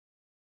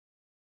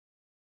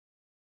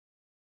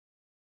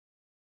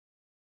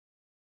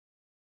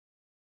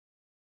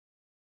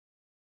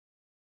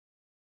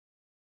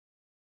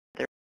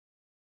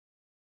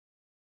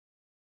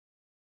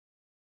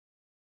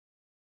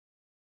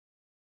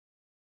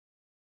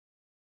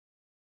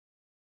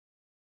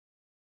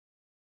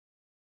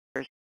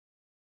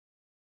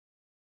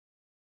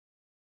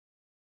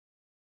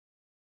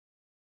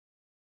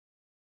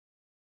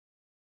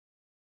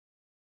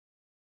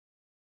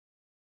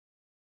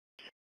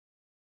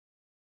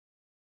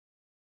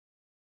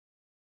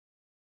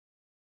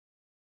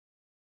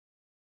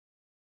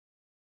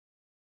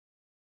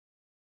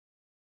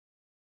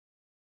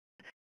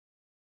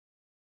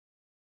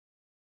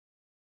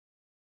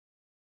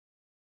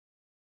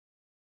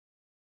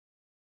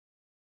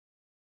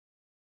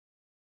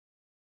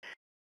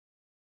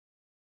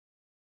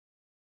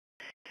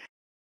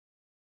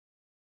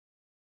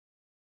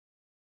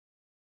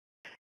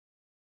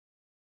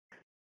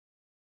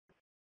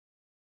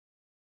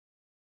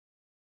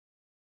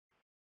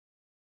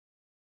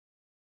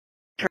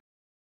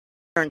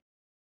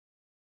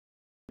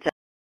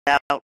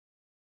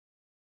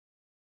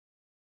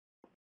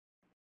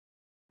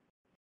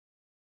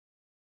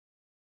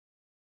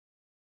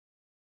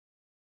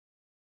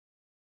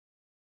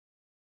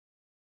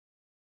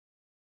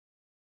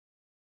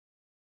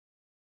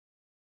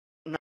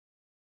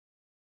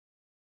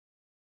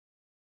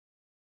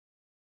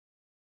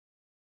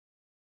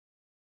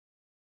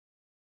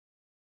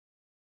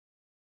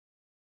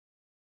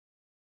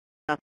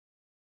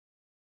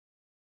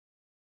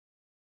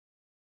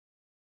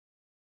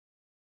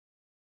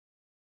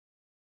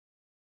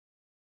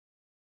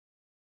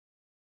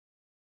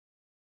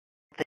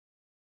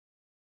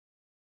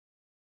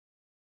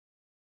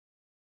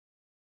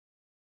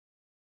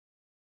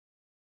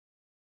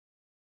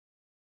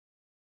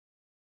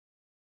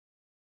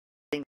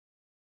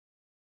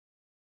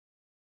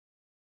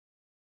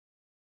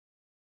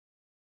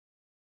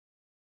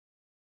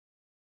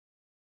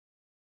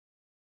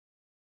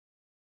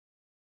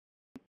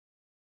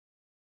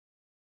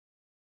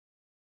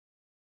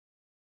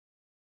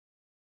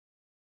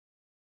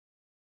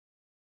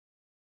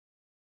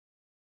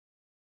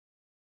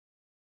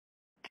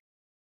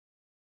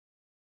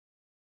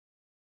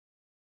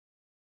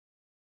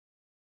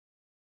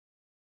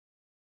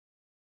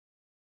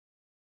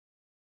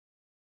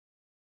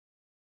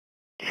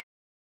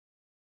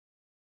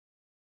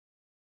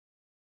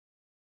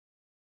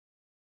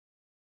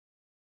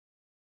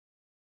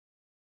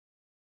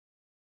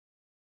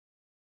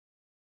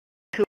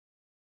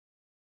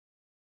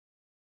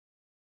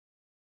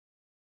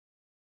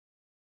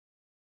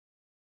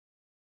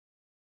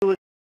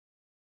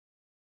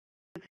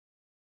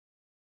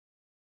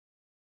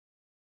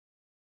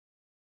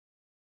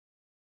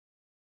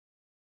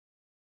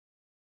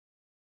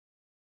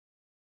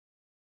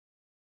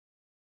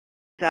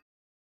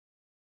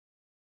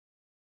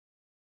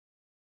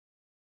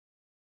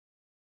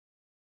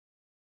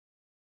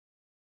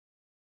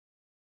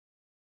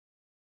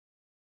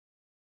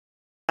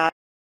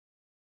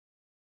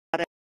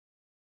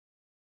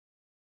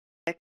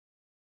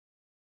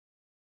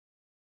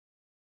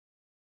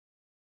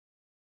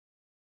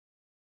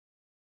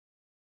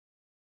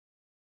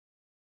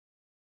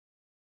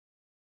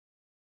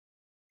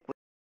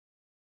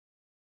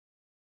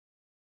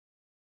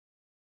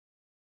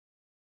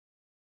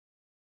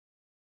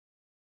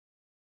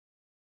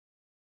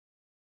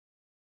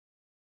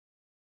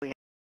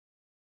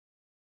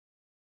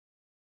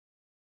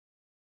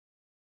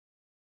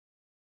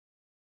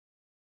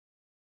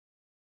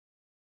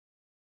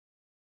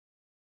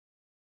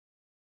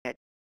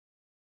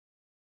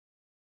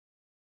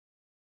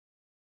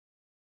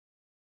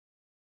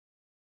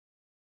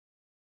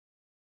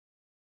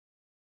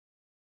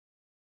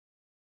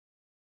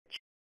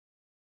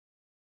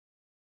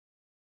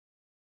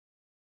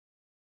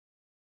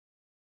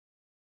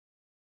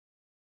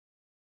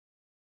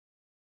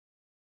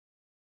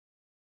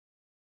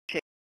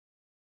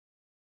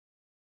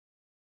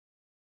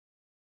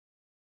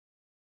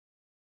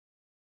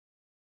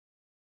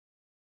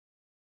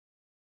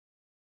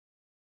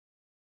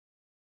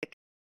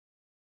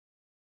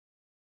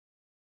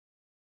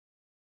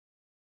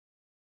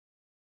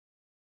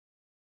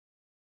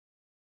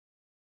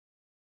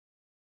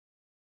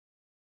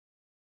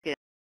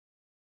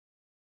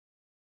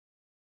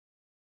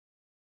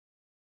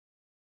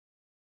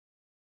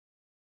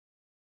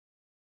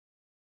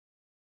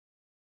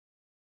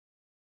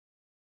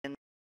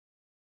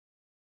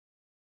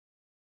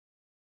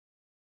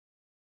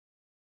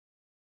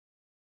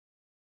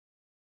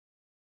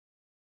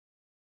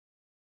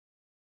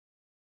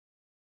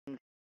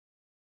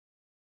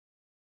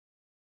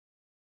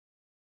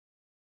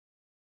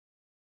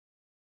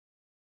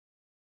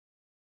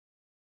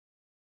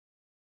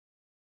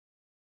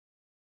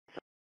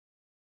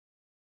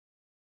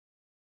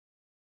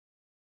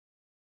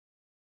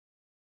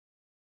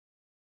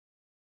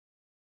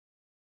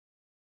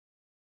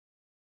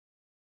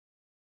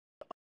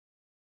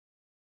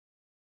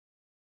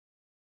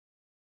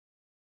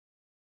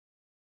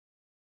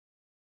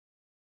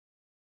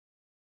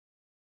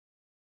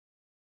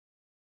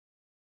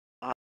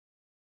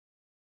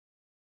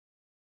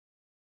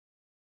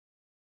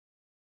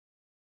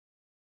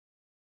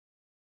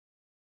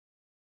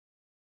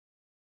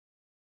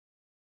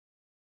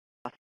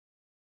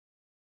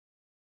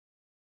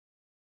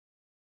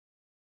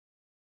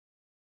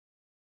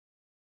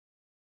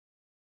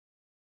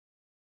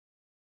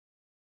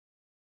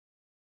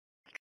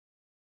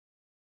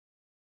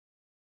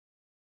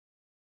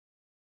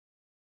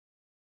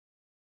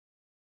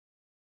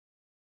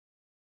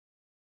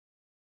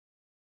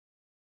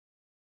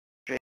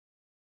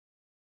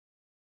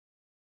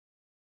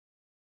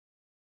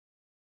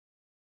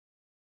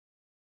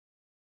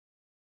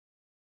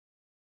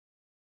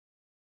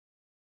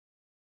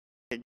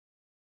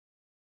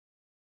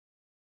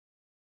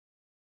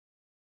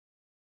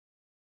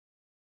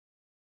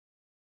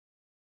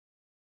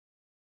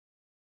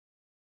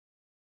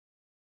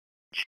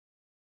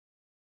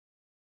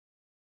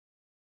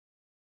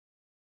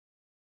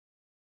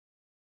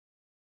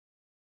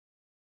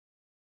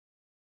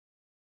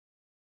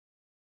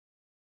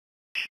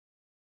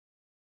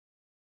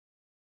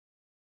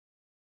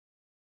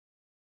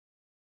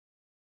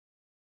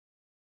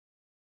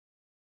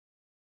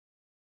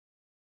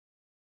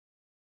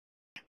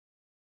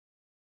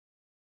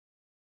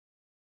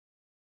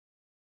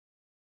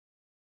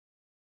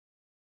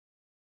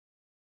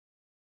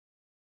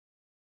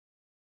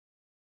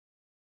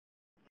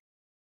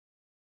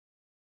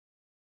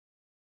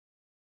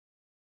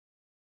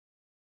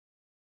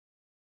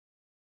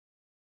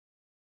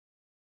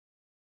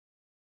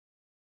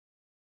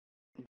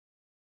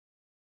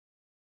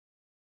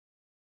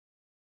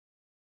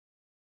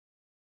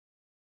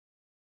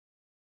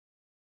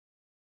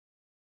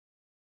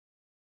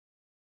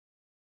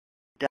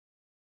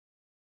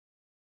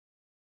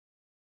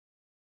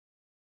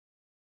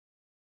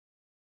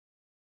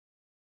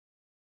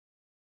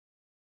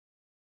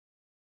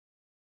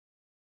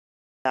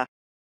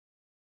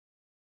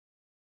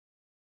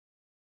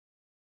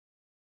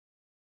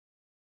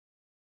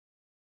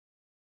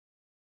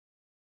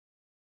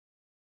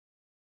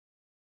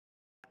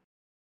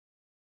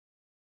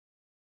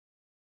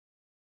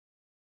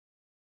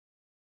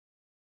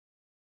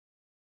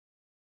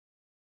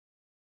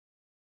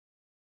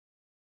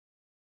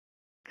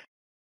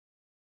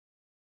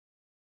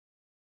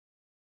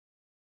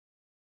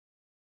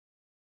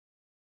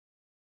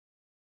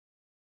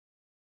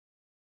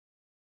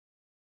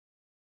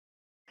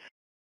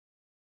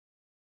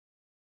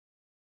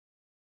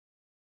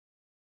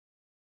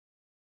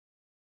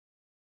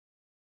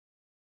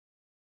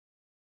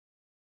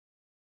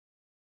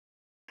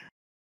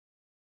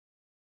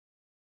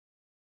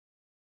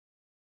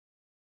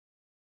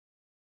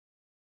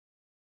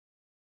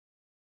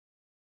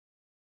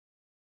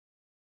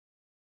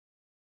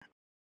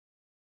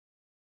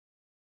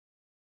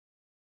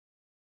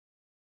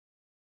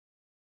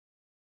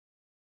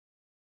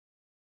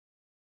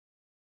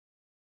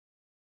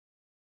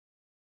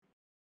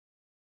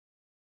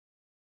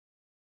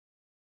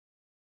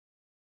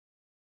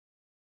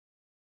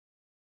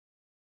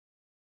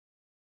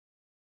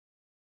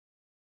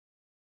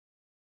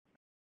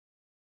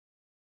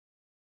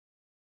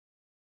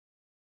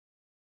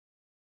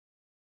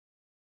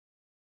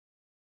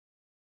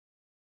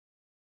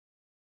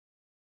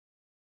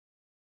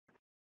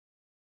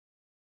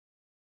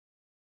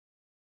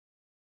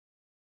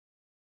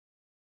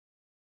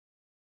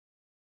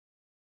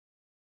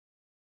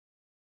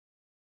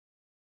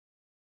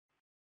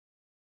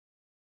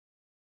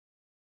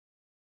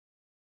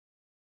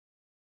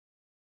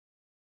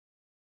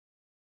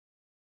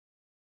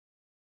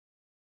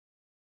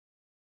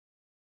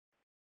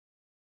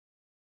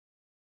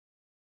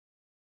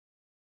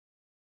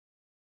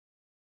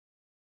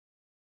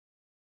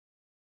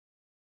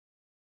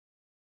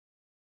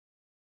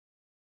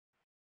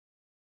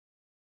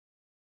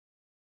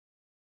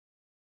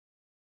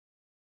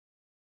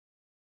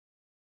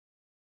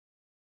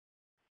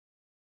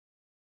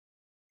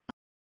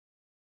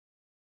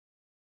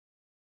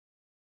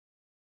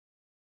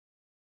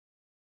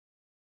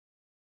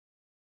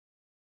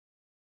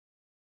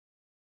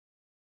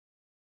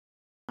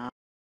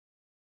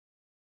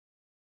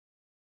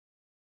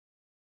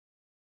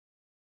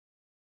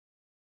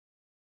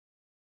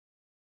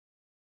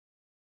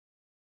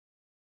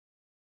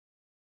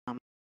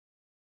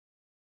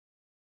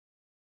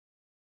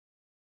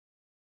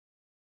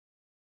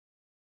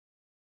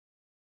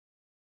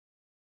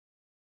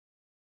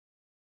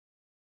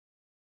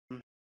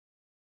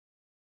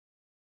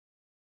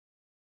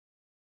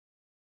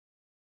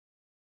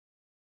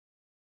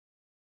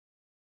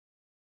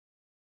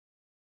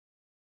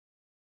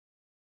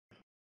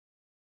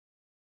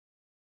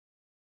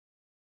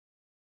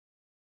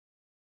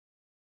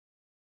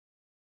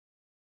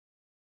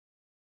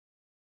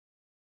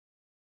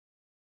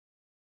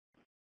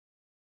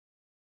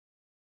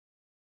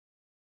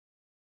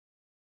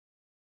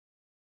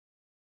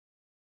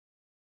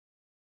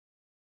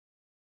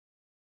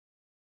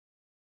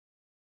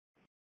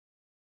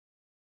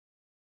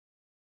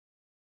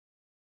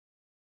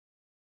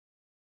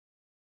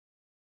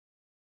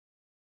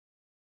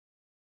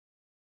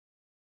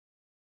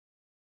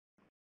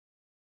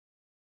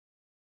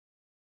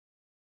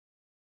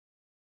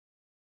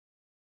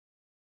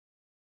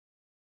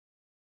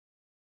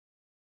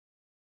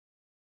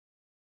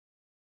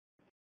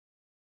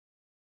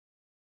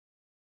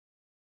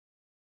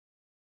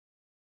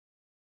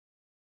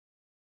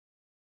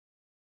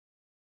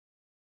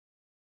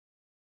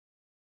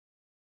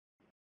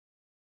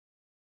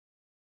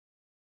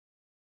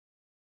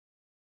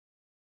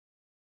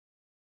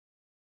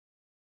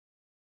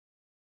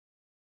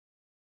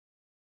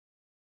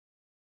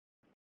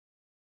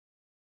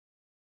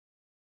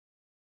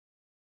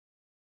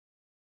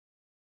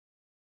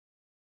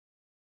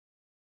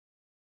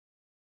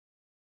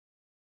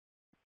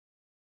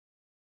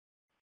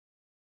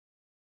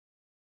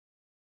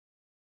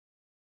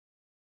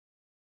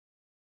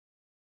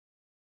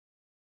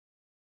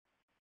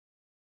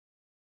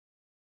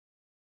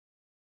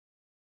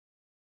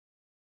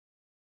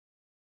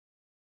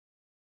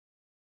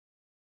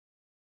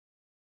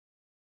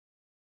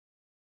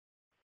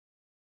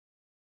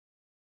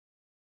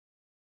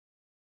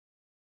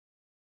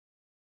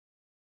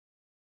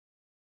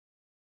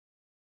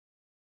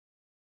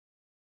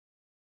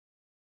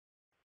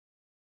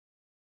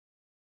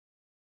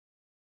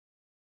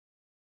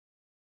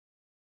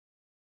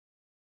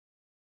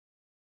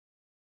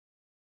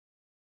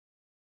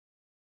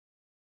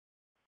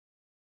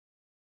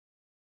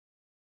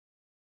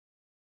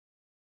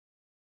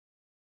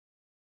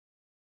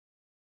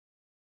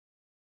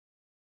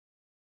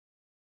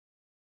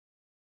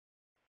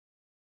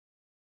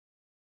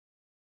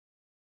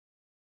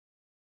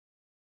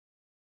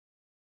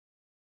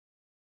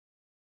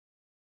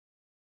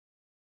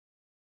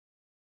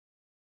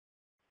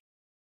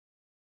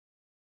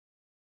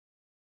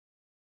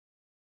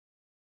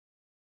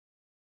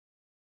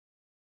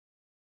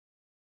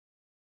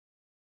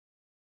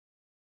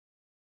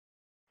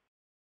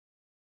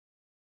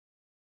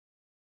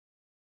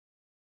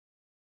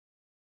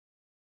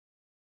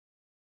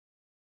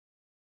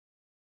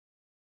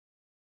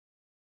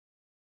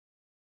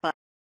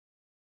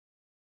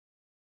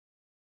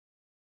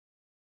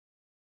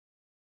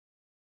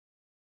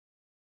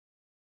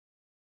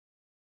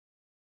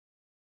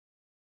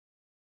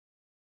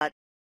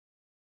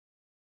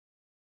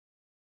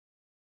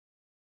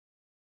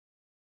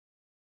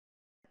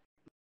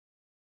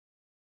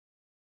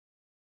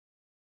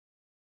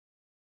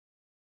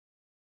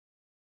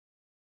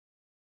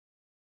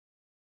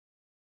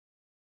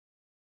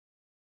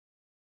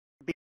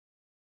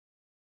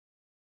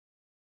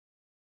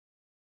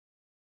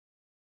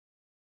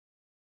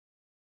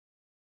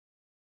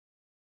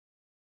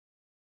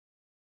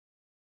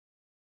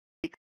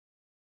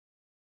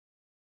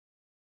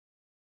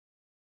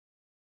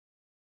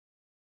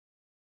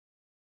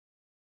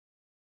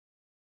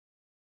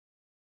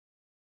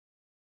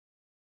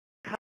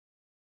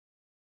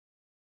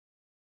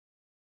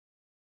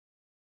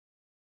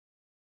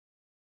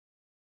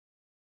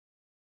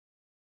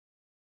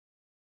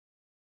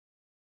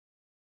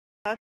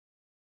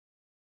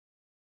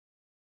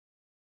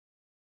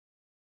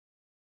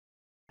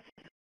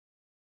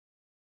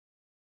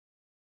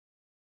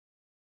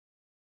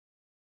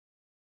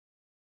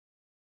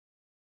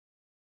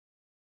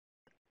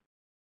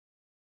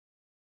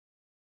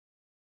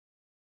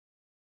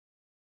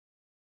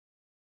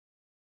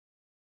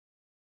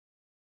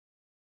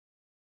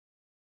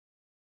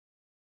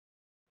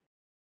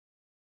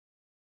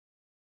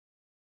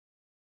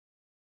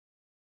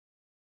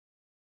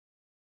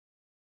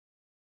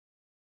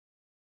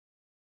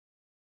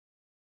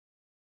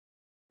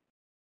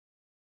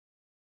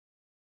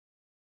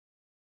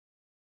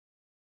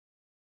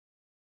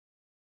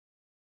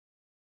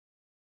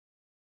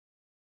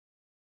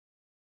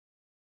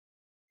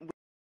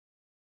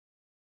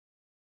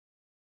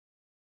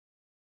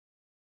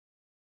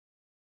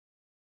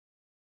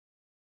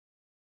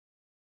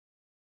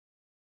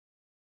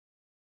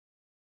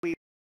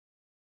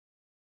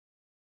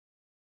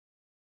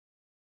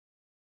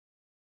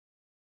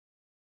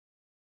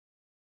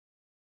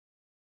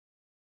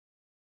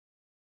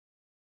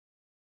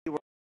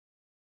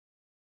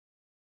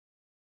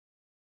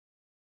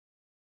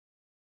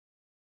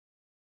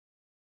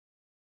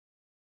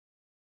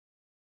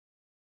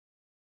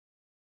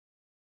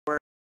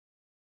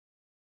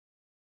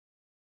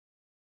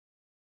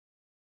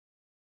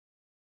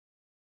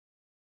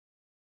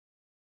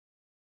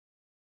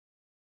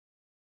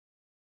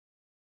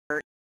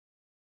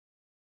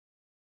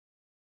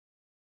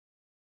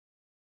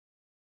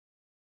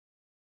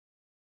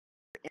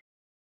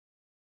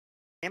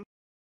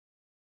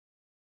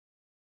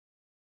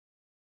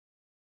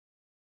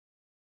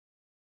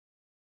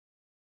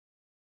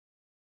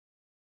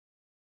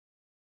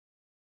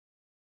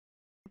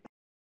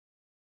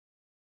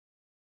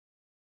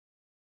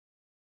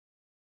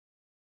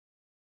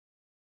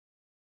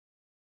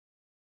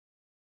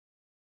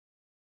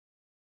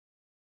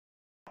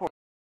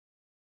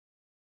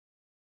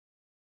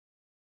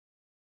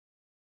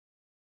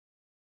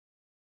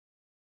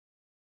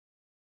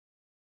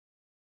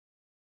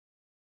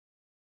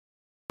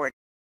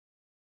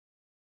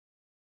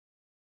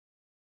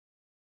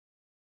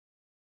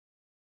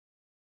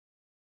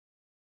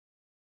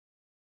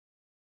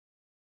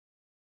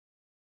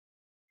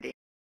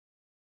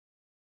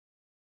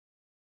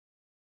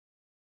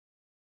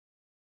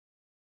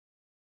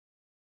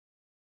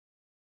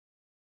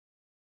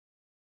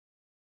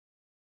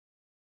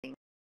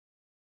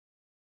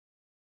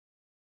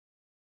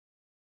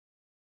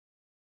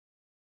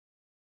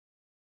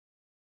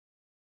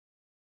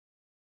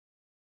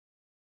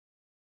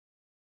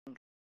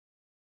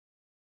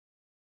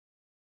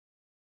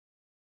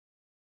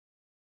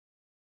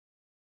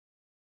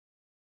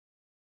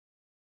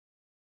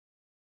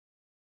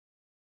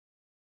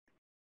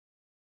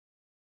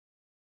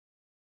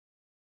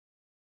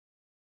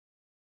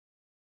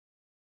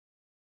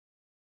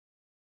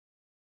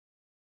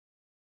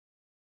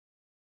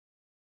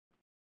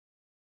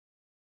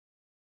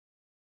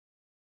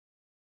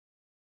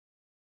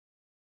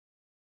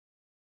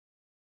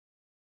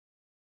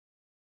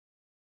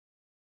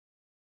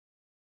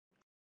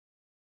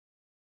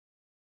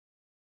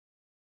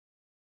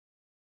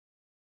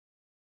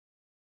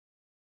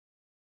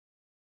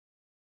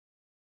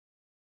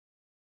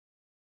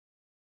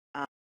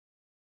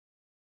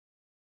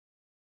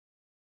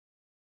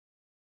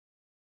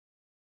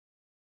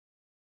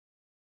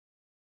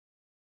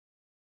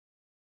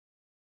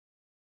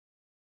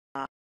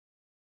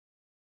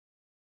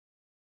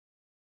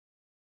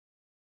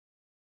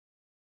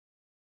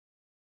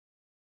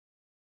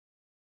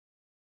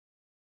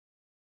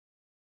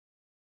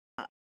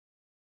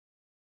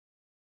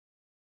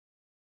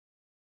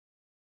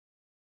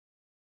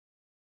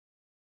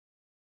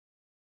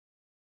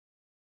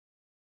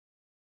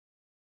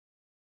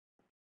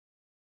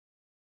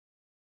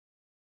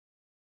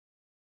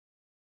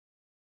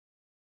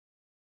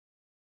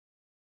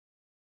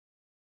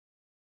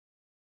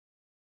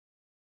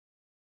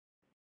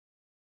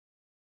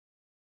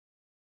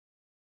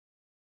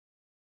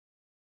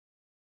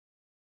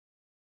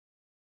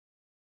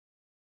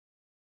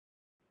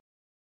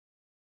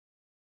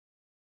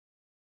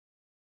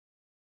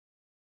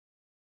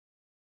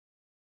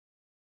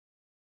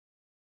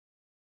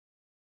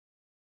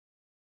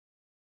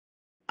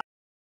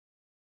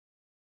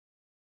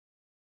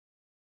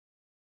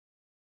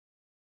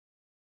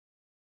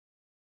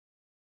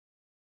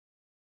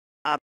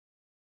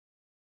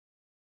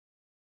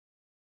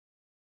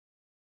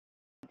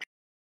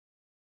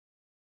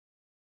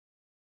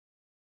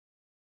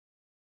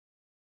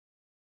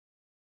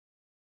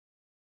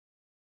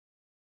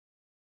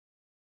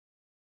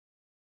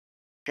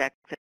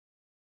export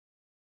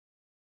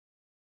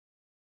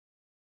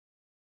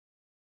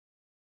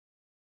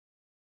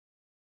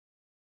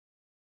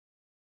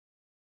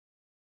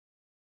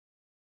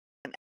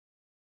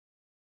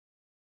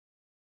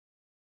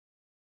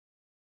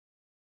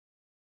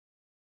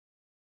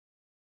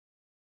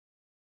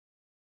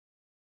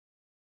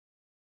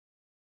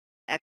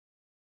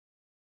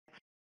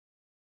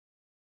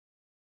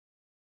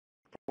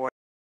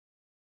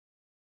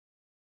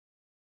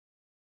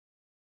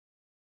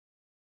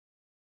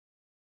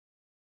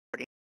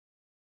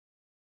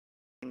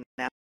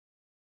them.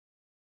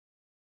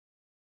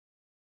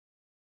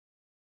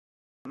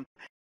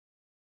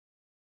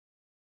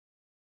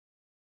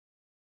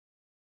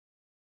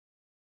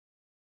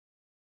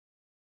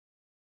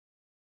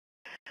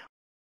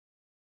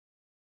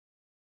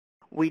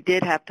 We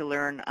did have to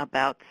learn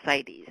about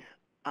CITES,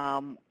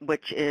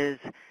 which is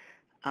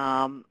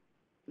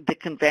the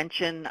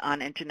Convention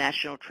on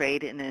International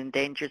Trade in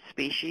Endangered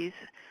Species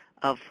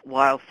of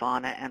Wild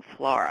Fauna and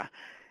Flora.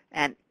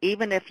 And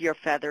even if your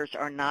feathers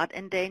are not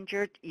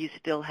endangered, you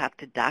still have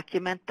to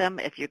document them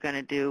if you're going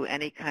to do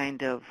any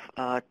kind of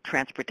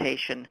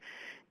transportation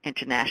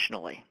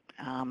internationally.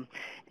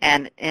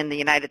 And in the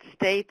United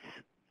States,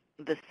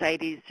 the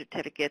CITES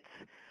certificates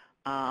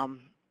are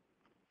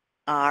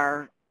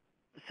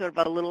sort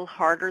of a little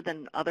harder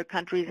than other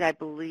countries, I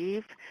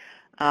believe.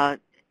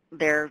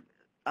 They're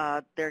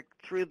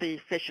through the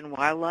Fish and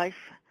Wildlife,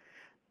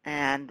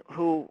 and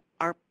who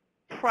are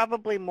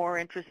probably more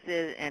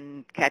interested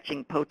in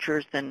catching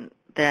poachers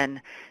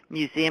than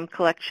museum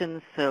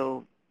collections,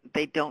 so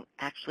they don't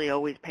actually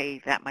always pay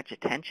that much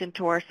attention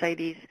to our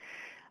CITES.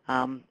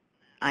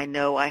 I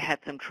know I had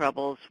some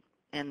troubles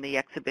in the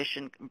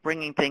exhibition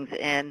bringing things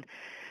in,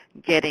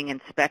 getting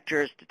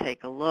inspectors to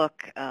take a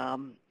look.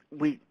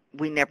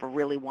 We never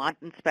really want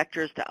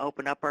inspectors to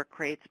open up our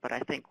crates, but I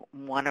think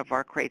one of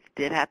our crates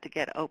did have to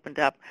get opened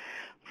up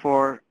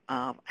for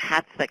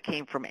hats that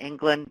came from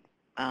England,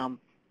 and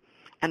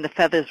the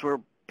feathers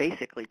were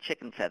basically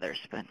chicken feathers,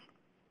 but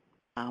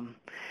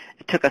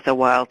it took us a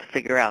while to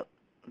figure out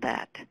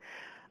that.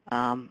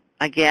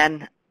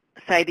 Again,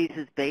 CITES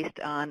is based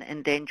on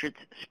endangered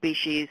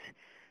species,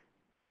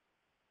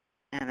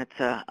 and it's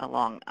a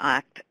long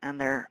act,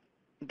 and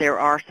there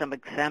are some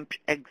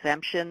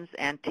exemptions,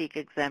 antique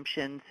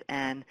exemptions,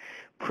 and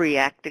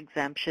pre-act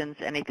exemptions,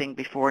 anything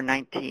before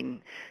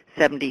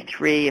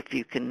 1973. If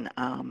you can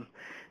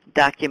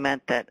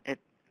document that it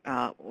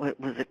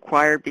was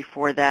acquired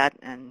before that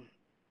and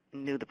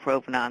knew the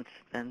provenance,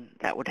 then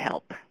that would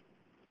help.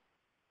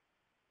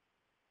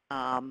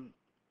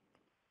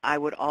 I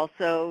would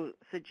also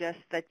suggest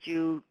that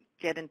you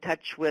get in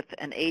touch with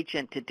an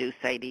agent to do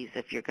CITES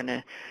if you're going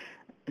to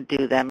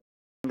do them,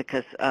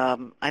 because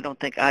I don't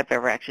think I've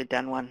ever actually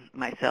done one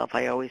myself.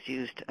 I always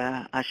used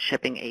a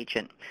shipping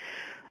agent.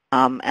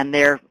 And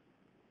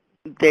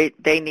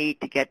they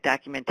need to get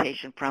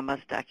documentation from us,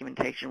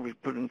 documentation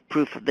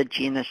proof of the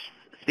genus,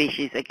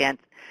 species. Again,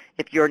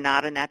 if you're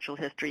not a natural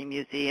history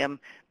museum,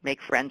 make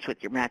friends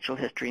with your natural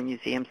history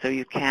museum so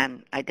you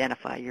can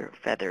identify your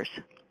feathers.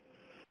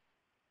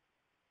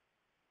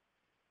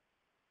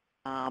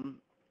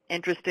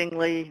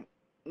 Interestingly,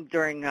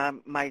 during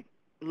my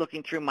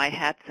looking through my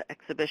hats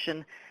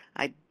exhibition,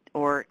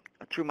 or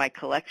through my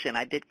collection,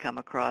 I did come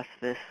across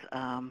this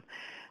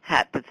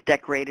hat that's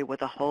decorated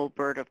with a whole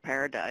bird of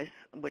paradise,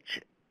 which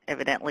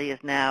evidently is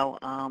now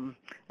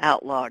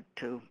outlawed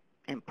to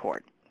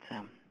import.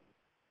 So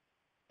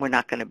we're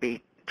not going to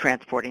be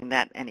transporting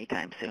that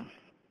anytime soon.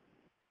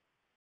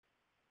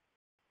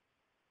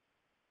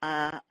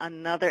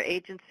 Another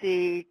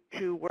agency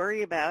to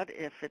worry about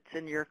if it's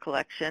in your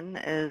collection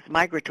is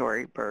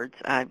migratory birds.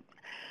 I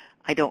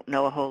don't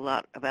know a whole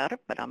lot about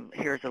it, but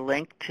here's a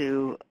link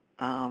to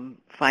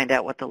find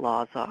out what the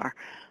laws are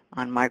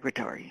on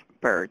migratory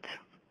birds.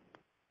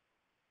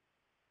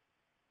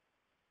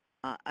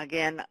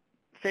 Again,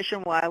 Fish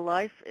and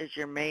Wildlife is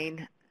your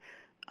main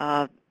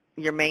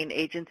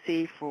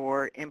agency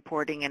for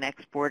importing and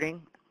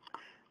exporting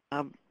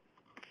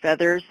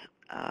feathers.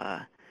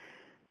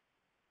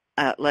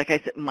 Like I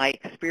said, my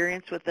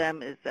experience with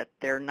them is that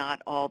they're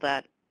not all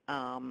that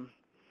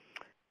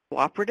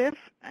cooperative,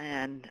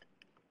 and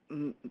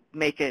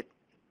make it,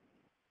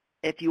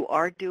 if you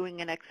are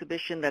doing an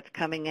exhibition that's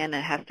coming in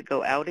and has to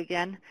go out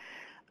again,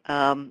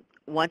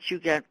 once you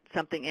get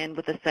something in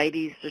with a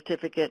CITES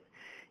certificate,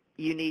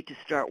 you need to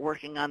start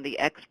working on the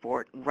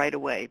export right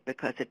away,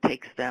 because it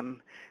takes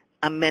them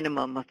a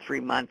minimum of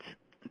 3 months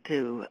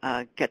to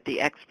get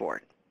the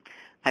export.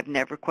 I've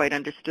never quite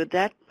understood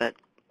that, but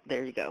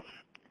there you go.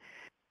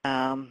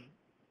 And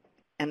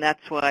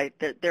that's why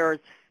there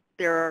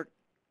are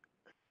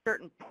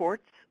certain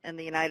ports in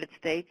the United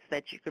States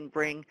that you can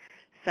bring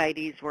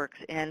CITES works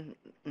in.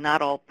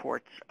 Not all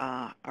ports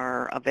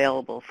are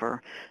available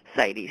for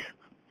CITES.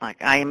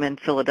 Like, I am in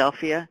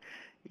Philadelphia,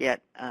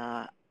 yet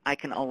I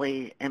can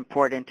only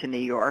import into New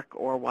York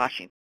or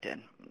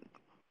Washington.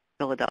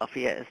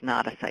 Philadelphia is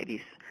not a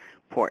CITES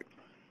port.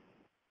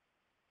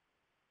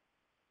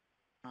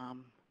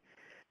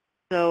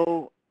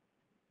 So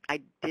I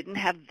didn't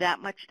have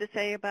that much to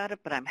say about it,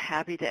 but I'm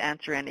happy to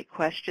answer any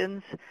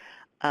questions.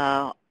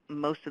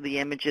 Most of the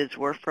images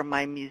were from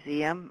my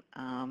museum.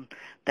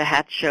 The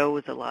hat show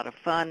was a lot of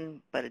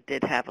fun, but it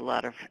did have a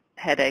lot of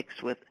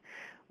headaches with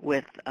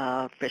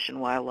fish and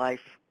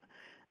wildlife.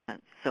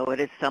 So it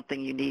is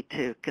something you need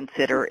to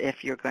consider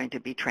if you're going to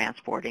be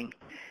transporting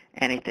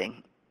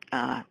anything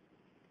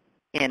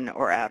in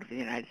or out of the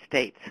United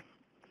States.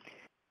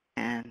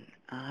 And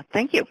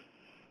thank you.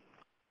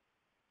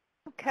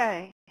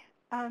 Okay.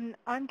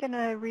 I'm going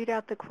to read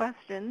out the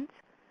questions.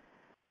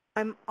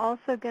 I'm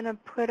also going to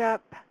put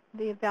up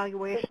the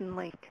evaluation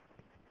link.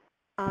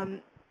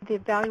 The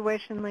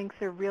evaluation links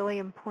are really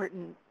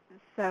important,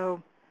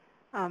 so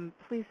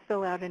please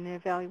fill out an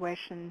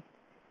evaluation.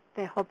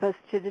 They help us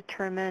to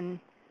determine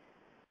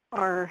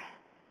our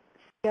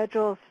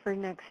schedules for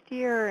next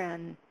year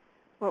and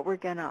what we're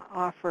going to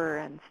offer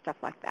and stuff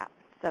like that.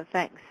 So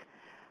thanks.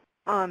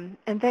 And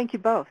thank you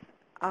both.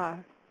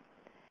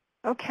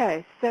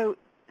 Okay, so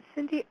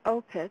Cindy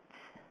Opitz,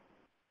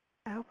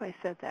 I hope I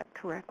said that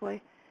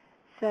correctly,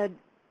 said,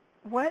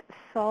 what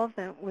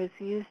solvent was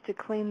used to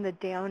clean the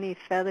downy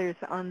feathers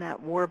on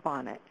that war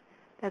bonnet?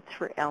 That's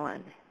for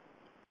Ellen.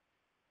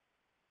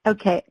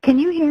 Okay, can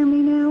you hear me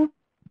now?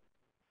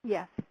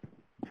 Yes.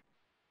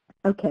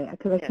 Okay,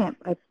 because Yes. I can't,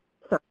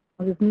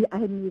 I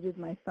had muted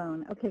my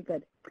phone. Okay,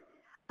 good.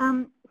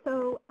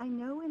 So I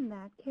know in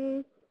that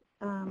case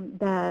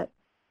that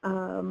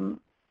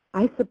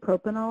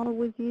isopropanol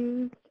was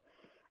used,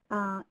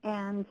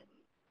 and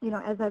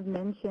as I've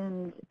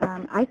mentioned,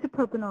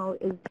 isopropanol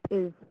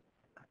is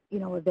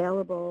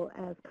available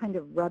as kind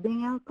of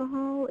rubbing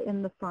alcohol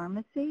in the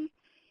pharmacy,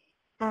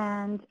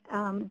 and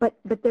but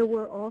there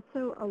were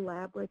also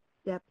elaborate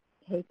steps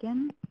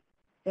taken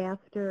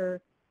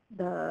after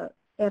the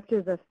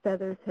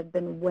feathers had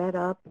been wet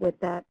up with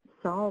that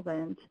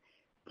solvent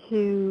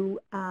to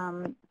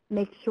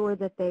make sure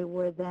that they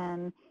were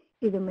then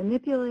either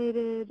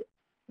manipulated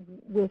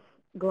with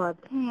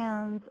gloved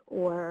hands,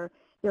 or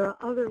there are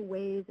other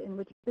ways in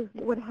which,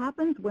 what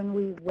happens when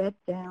we wet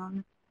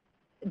down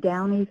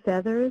downy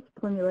feathers,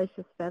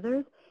 plumulaceous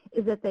feathers,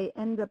 is that they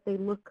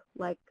look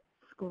like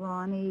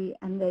scrawny,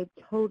 and they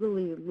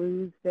totally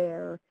lose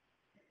their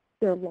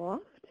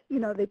loft.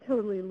 They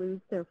totally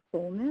lose their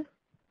fullness.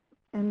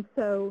 And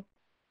so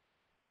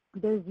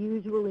there's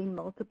usually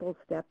multiple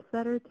steps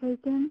that are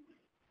taken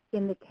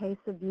in the case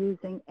of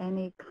using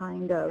any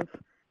kind of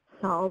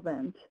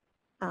solvent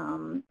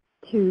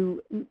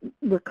to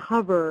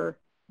recover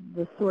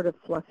the sort of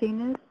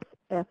fluffiness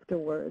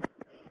afterwards.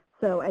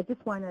 So I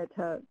just wanted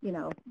to,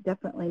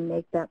 definitely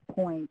make that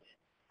point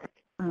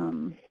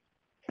in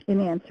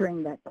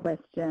answering that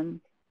question.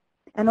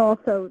 And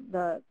also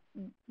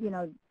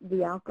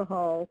the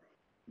alcohol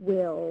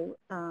will,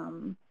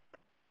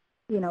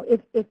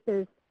 if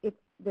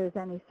there's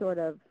any sort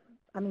of,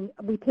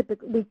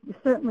 we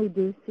certainly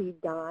do see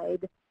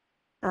dyed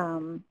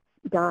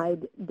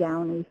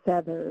downy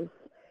feathers.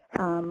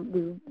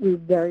 We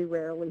very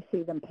rarely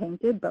see them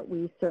painted, but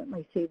we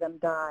certainly see them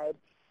dyed.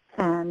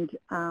 And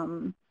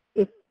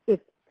if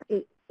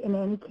in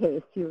any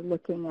case you're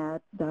looking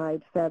at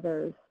dyed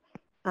feathers,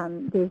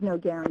 there's no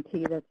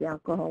guarantee that the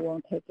alcohol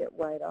won't take it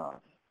right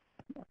off.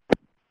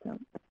 So.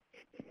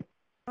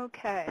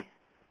 Okay.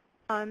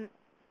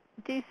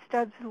 Dee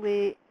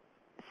Studsley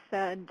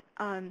said,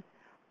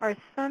 are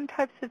some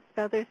types of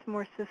feathers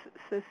more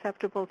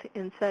susceptible to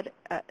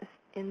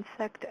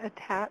insect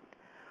attack,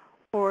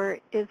 or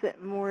is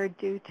it more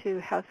due to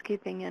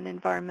housekeeping and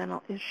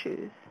environmental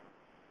issues?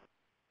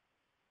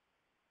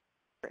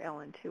 For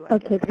Ellen, too, I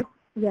guess.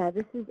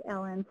 This is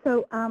Ellen.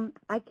 So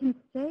I can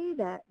say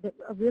that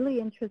a really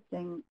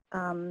interesting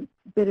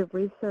bit of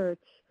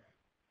research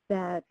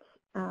that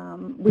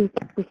we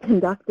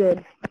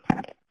conducted,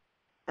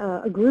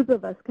 a group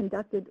of us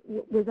conducted,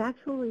 was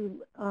actually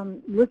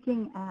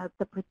looking at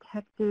the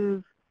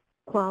protective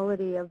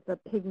quality of the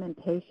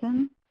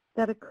pigmentation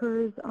that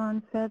occurs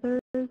on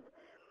feathers.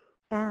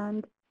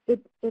 And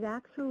it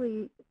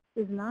actually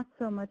is not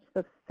so much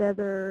the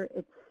feather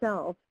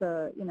itself,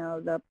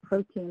 the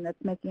protein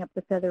that's making up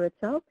the feather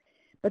itself,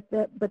 but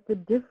the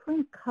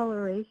different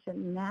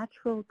coloration,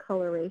 natural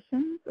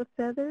colorations of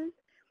feathers.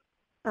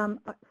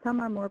 Some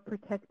are more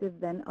protective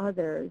than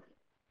others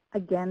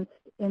against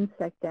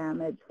insect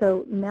damage.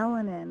 So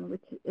melanin,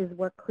 which is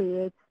what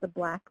creates the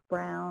black,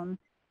 brown,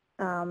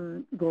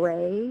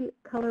 gray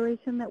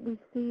coloration that we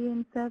see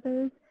in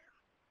feathers,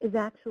 is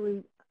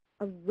actually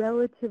a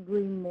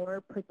relatively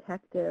more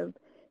protective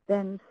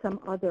than some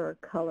other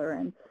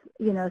colorants.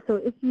 So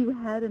if you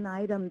had an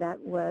item that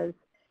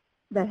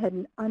had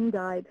an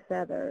undyed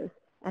feathers,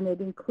 and it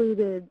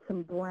included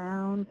some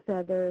brown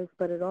feathers,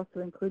 but it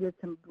also included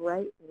some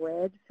bright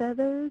red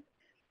feathers,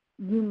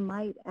 you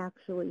might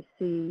actually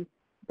see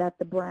that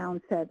the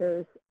brown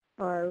feathers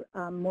are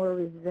more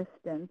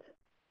resistant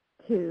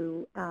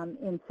to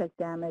insect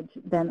damage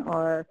than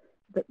are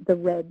the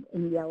red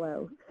and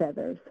yellow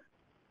feathers.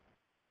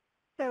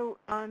 So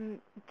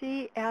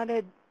Dee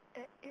added,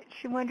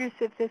 she wonders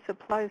if this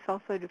applies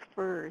also to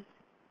furs.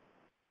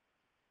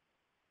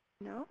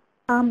 No?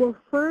 Well,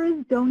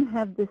 furs don't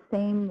have the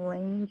same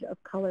range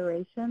of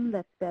coloration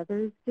that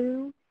feathers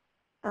do.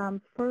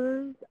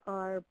 Furs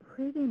are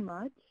pretty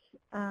much,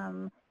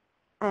 I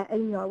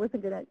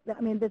wasn't going to,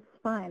 I mean, that's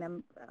fine. I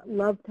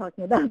love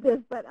talking about this,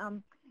 but,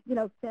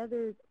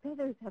 feathers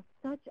have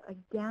such a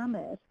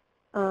gamut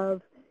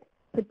of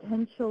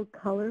potential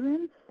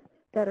colorants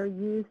that are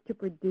used to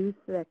produce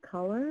that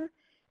color.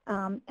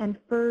 And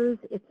furs,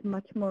 it's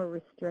much more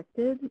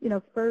restricted.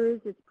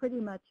 Furs, it's pretty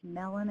much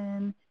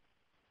melanin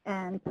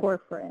and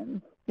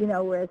porphyrins,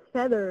 whereas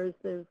feathers,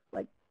 there's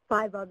like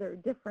 5 other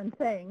different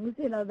things,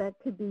 that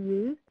could be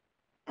used.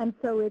 And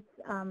so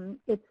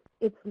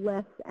it's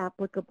less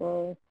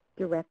applicable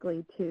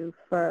directly to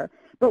fur.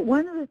 But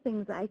one of the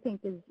things I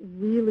think is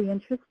really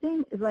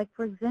interesting is, like,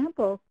 for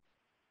example,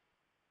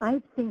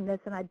 I've seen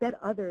this, and I bet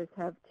others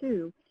have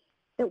too,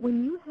 that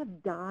when you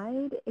have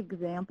dyed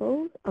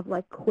examples of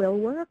like quill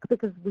work,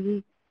 because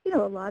a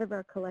lot of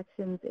our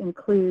collections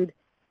include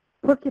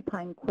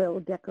porcupine quill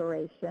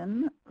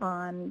decoration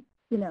on,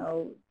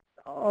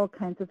 all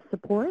kinds of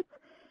supports,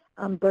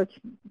 birch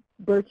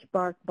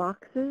bark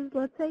boxes,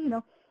 let's say,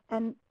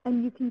 and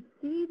you can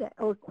see that,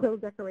 or quill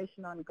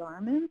decoration on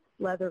garments,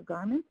 leather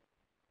garments,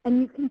 and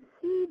you can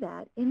see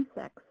that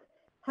insects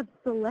have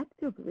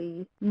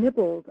selectively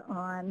nibbled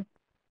on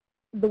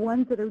the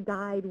ones that are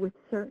dyed with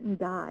certain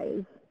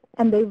dyes,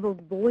 and they've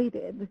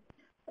avoided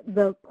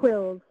the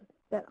quills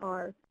that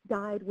are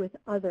dyed with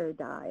other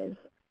dyes.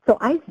 So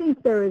I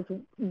think there is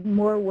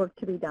more work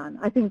to be done.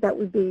 I think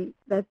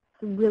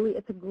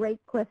it's a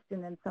great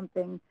question and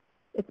something,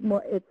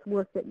 it's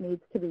work that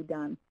needs to be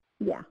done.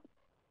 Yeah.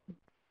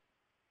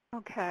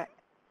 Okay.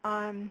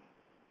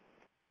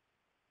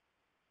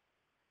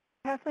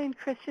 Kathleen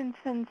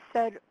Christensen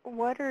said,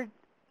 what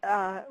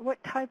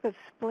type of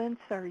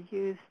splints are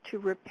used to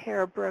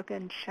repair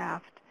broken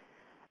shafts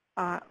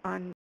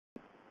on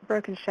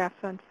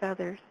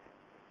feathers?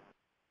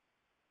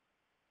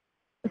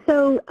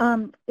 So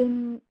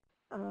in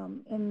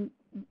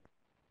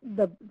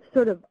the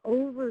sort of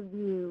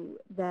overview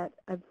that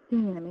I've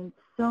seen, I mean,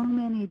 so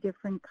many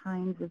different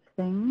kinds of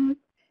things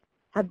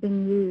have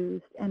been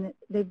used, and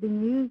they've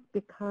been used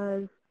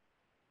because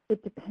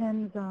it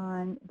depends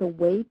on the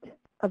weight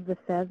of the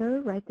feather,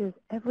 right? There's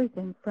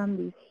everything from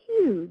these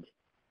huge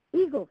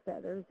eagle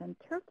feathers and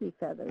turkey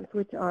feathers,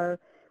 which are,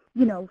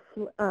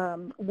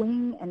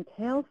 wing and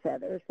tail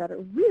feathers that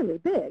are really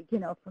big,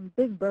 from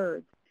big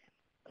birds,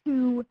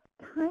 to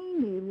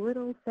tiny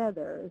little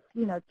feathers,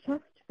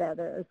 chest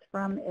feathers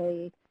from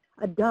a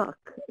duck,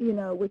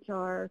 which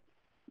are,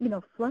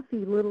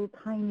 fluffy little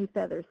tiny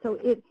feathers. So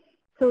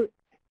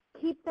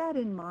keep that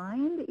in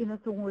mind,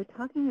 so when we're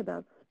talking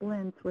about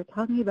splints, we're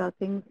talking about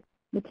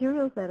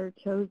materials that are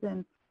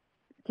chosen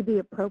to be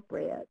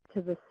appropriate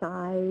to the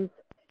size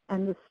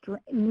and the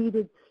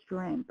needed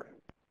strength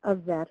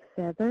of that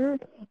feather.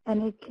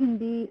 And it can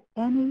be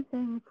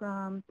anything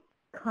from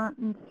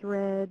cotton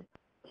thread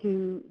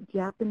to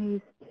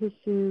Japanese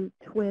tissue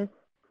twists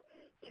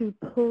to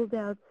pulled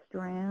out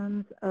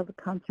strands of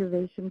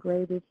conservation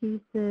grade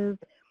adhesive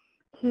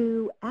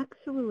to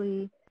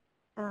actually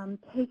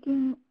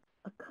taking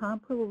a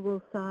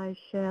comparable size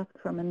shaft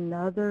from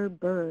another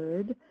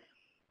bird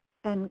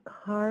and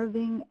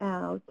carving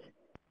out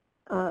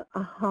a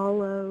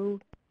hollow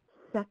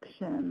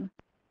section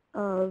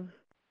of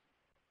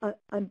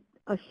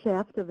a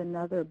shaft of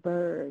another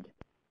bird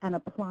and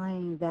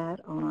applying that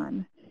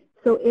on.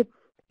 So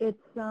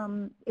it's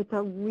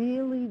a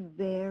really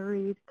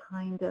varied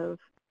kind of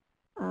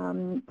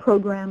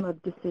program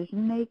of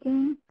decision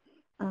making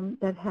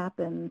that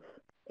happens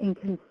in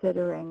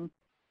considering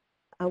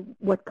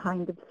what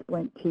kind of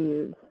splint to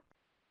use.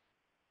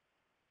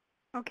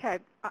 Okay,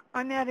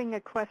 I'm adding a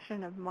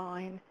question of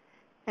mine,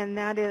 and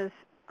that is,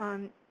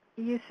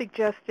 you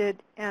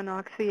suggested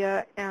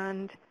anoxia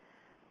and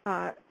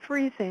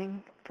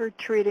freezing for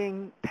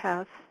treating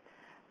pests,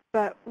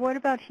 but what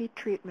about heat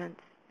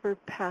treatments for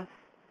pests?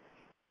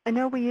 I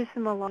know we use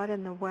them a lot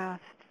in the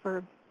West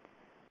for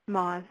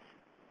moths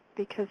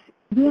because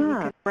you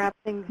can wrap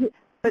things,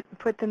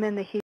 put them in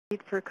the heat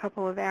for a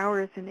couple of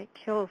hours and it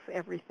kills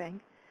everything,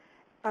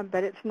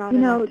 but it's not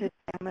enough to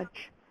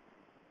damage.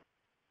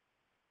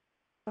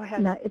 Go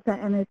ahead. No, it's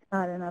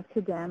not enough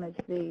to damage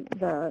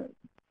the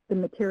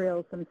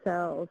materials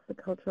themselves, the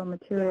cultural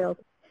materials.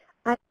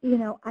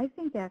 Yeah. I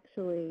think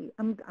actually,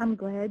 I'm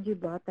glad you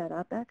brought that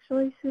up.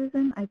 Actually,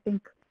 Susan, I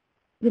think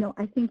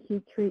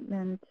heat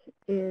treatment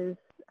is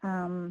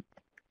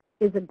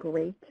a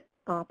great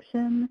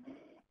option,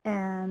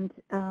 and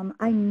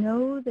I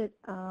know that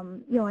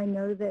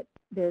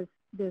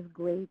there's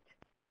great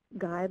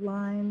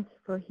guidelines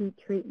for heat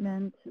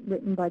treatment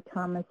written by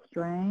Thomas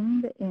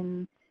Strang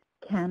in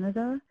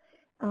Canada.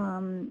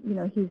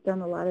 He's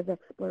done a lot of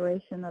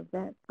exploration of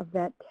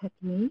that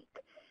technique.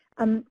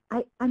 I'm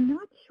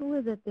not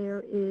sure that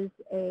there is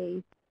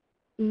a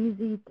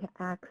easy to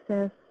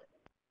access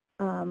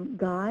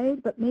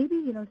guide, but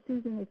maybe,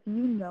 Susan, if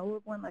you know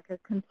of one, like a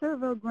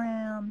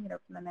conservogram,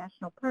 from the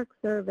National Park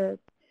Service,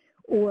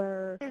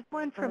 or there's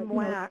one from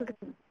WAC.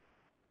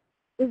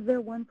 Is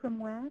there one from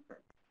WAC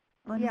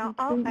on Yeah, heat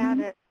I'll treatment? add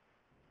it.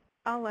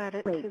 I'll add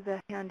it Great. to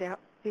the handout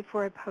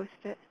before I post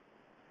it.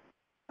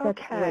 That's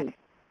Okay. great.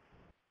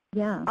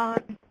 Yeah.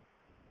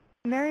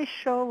 Mary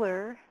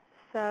Scholler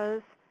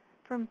says,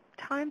 from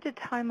time to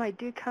time I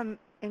do come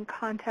in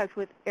contact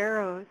with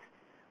arrows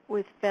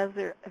with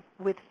feathers,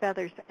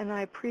 and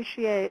I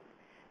appreciate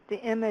the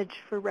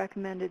image for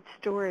recommended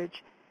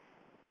storage.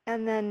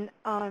 And then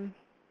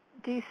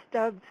D.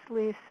 Stubbs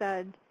Lee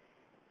said,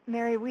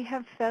 Mary, we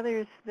have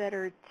feathers that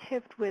are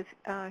tipped with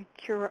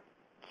curare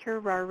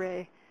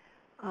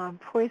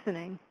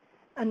poisoning.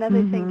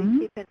 Another thing to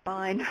keep in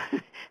mind,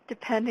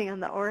 depending on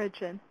the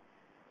origin.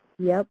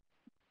 Yep.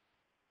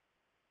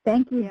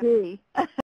 Thank you, Yep. Dee.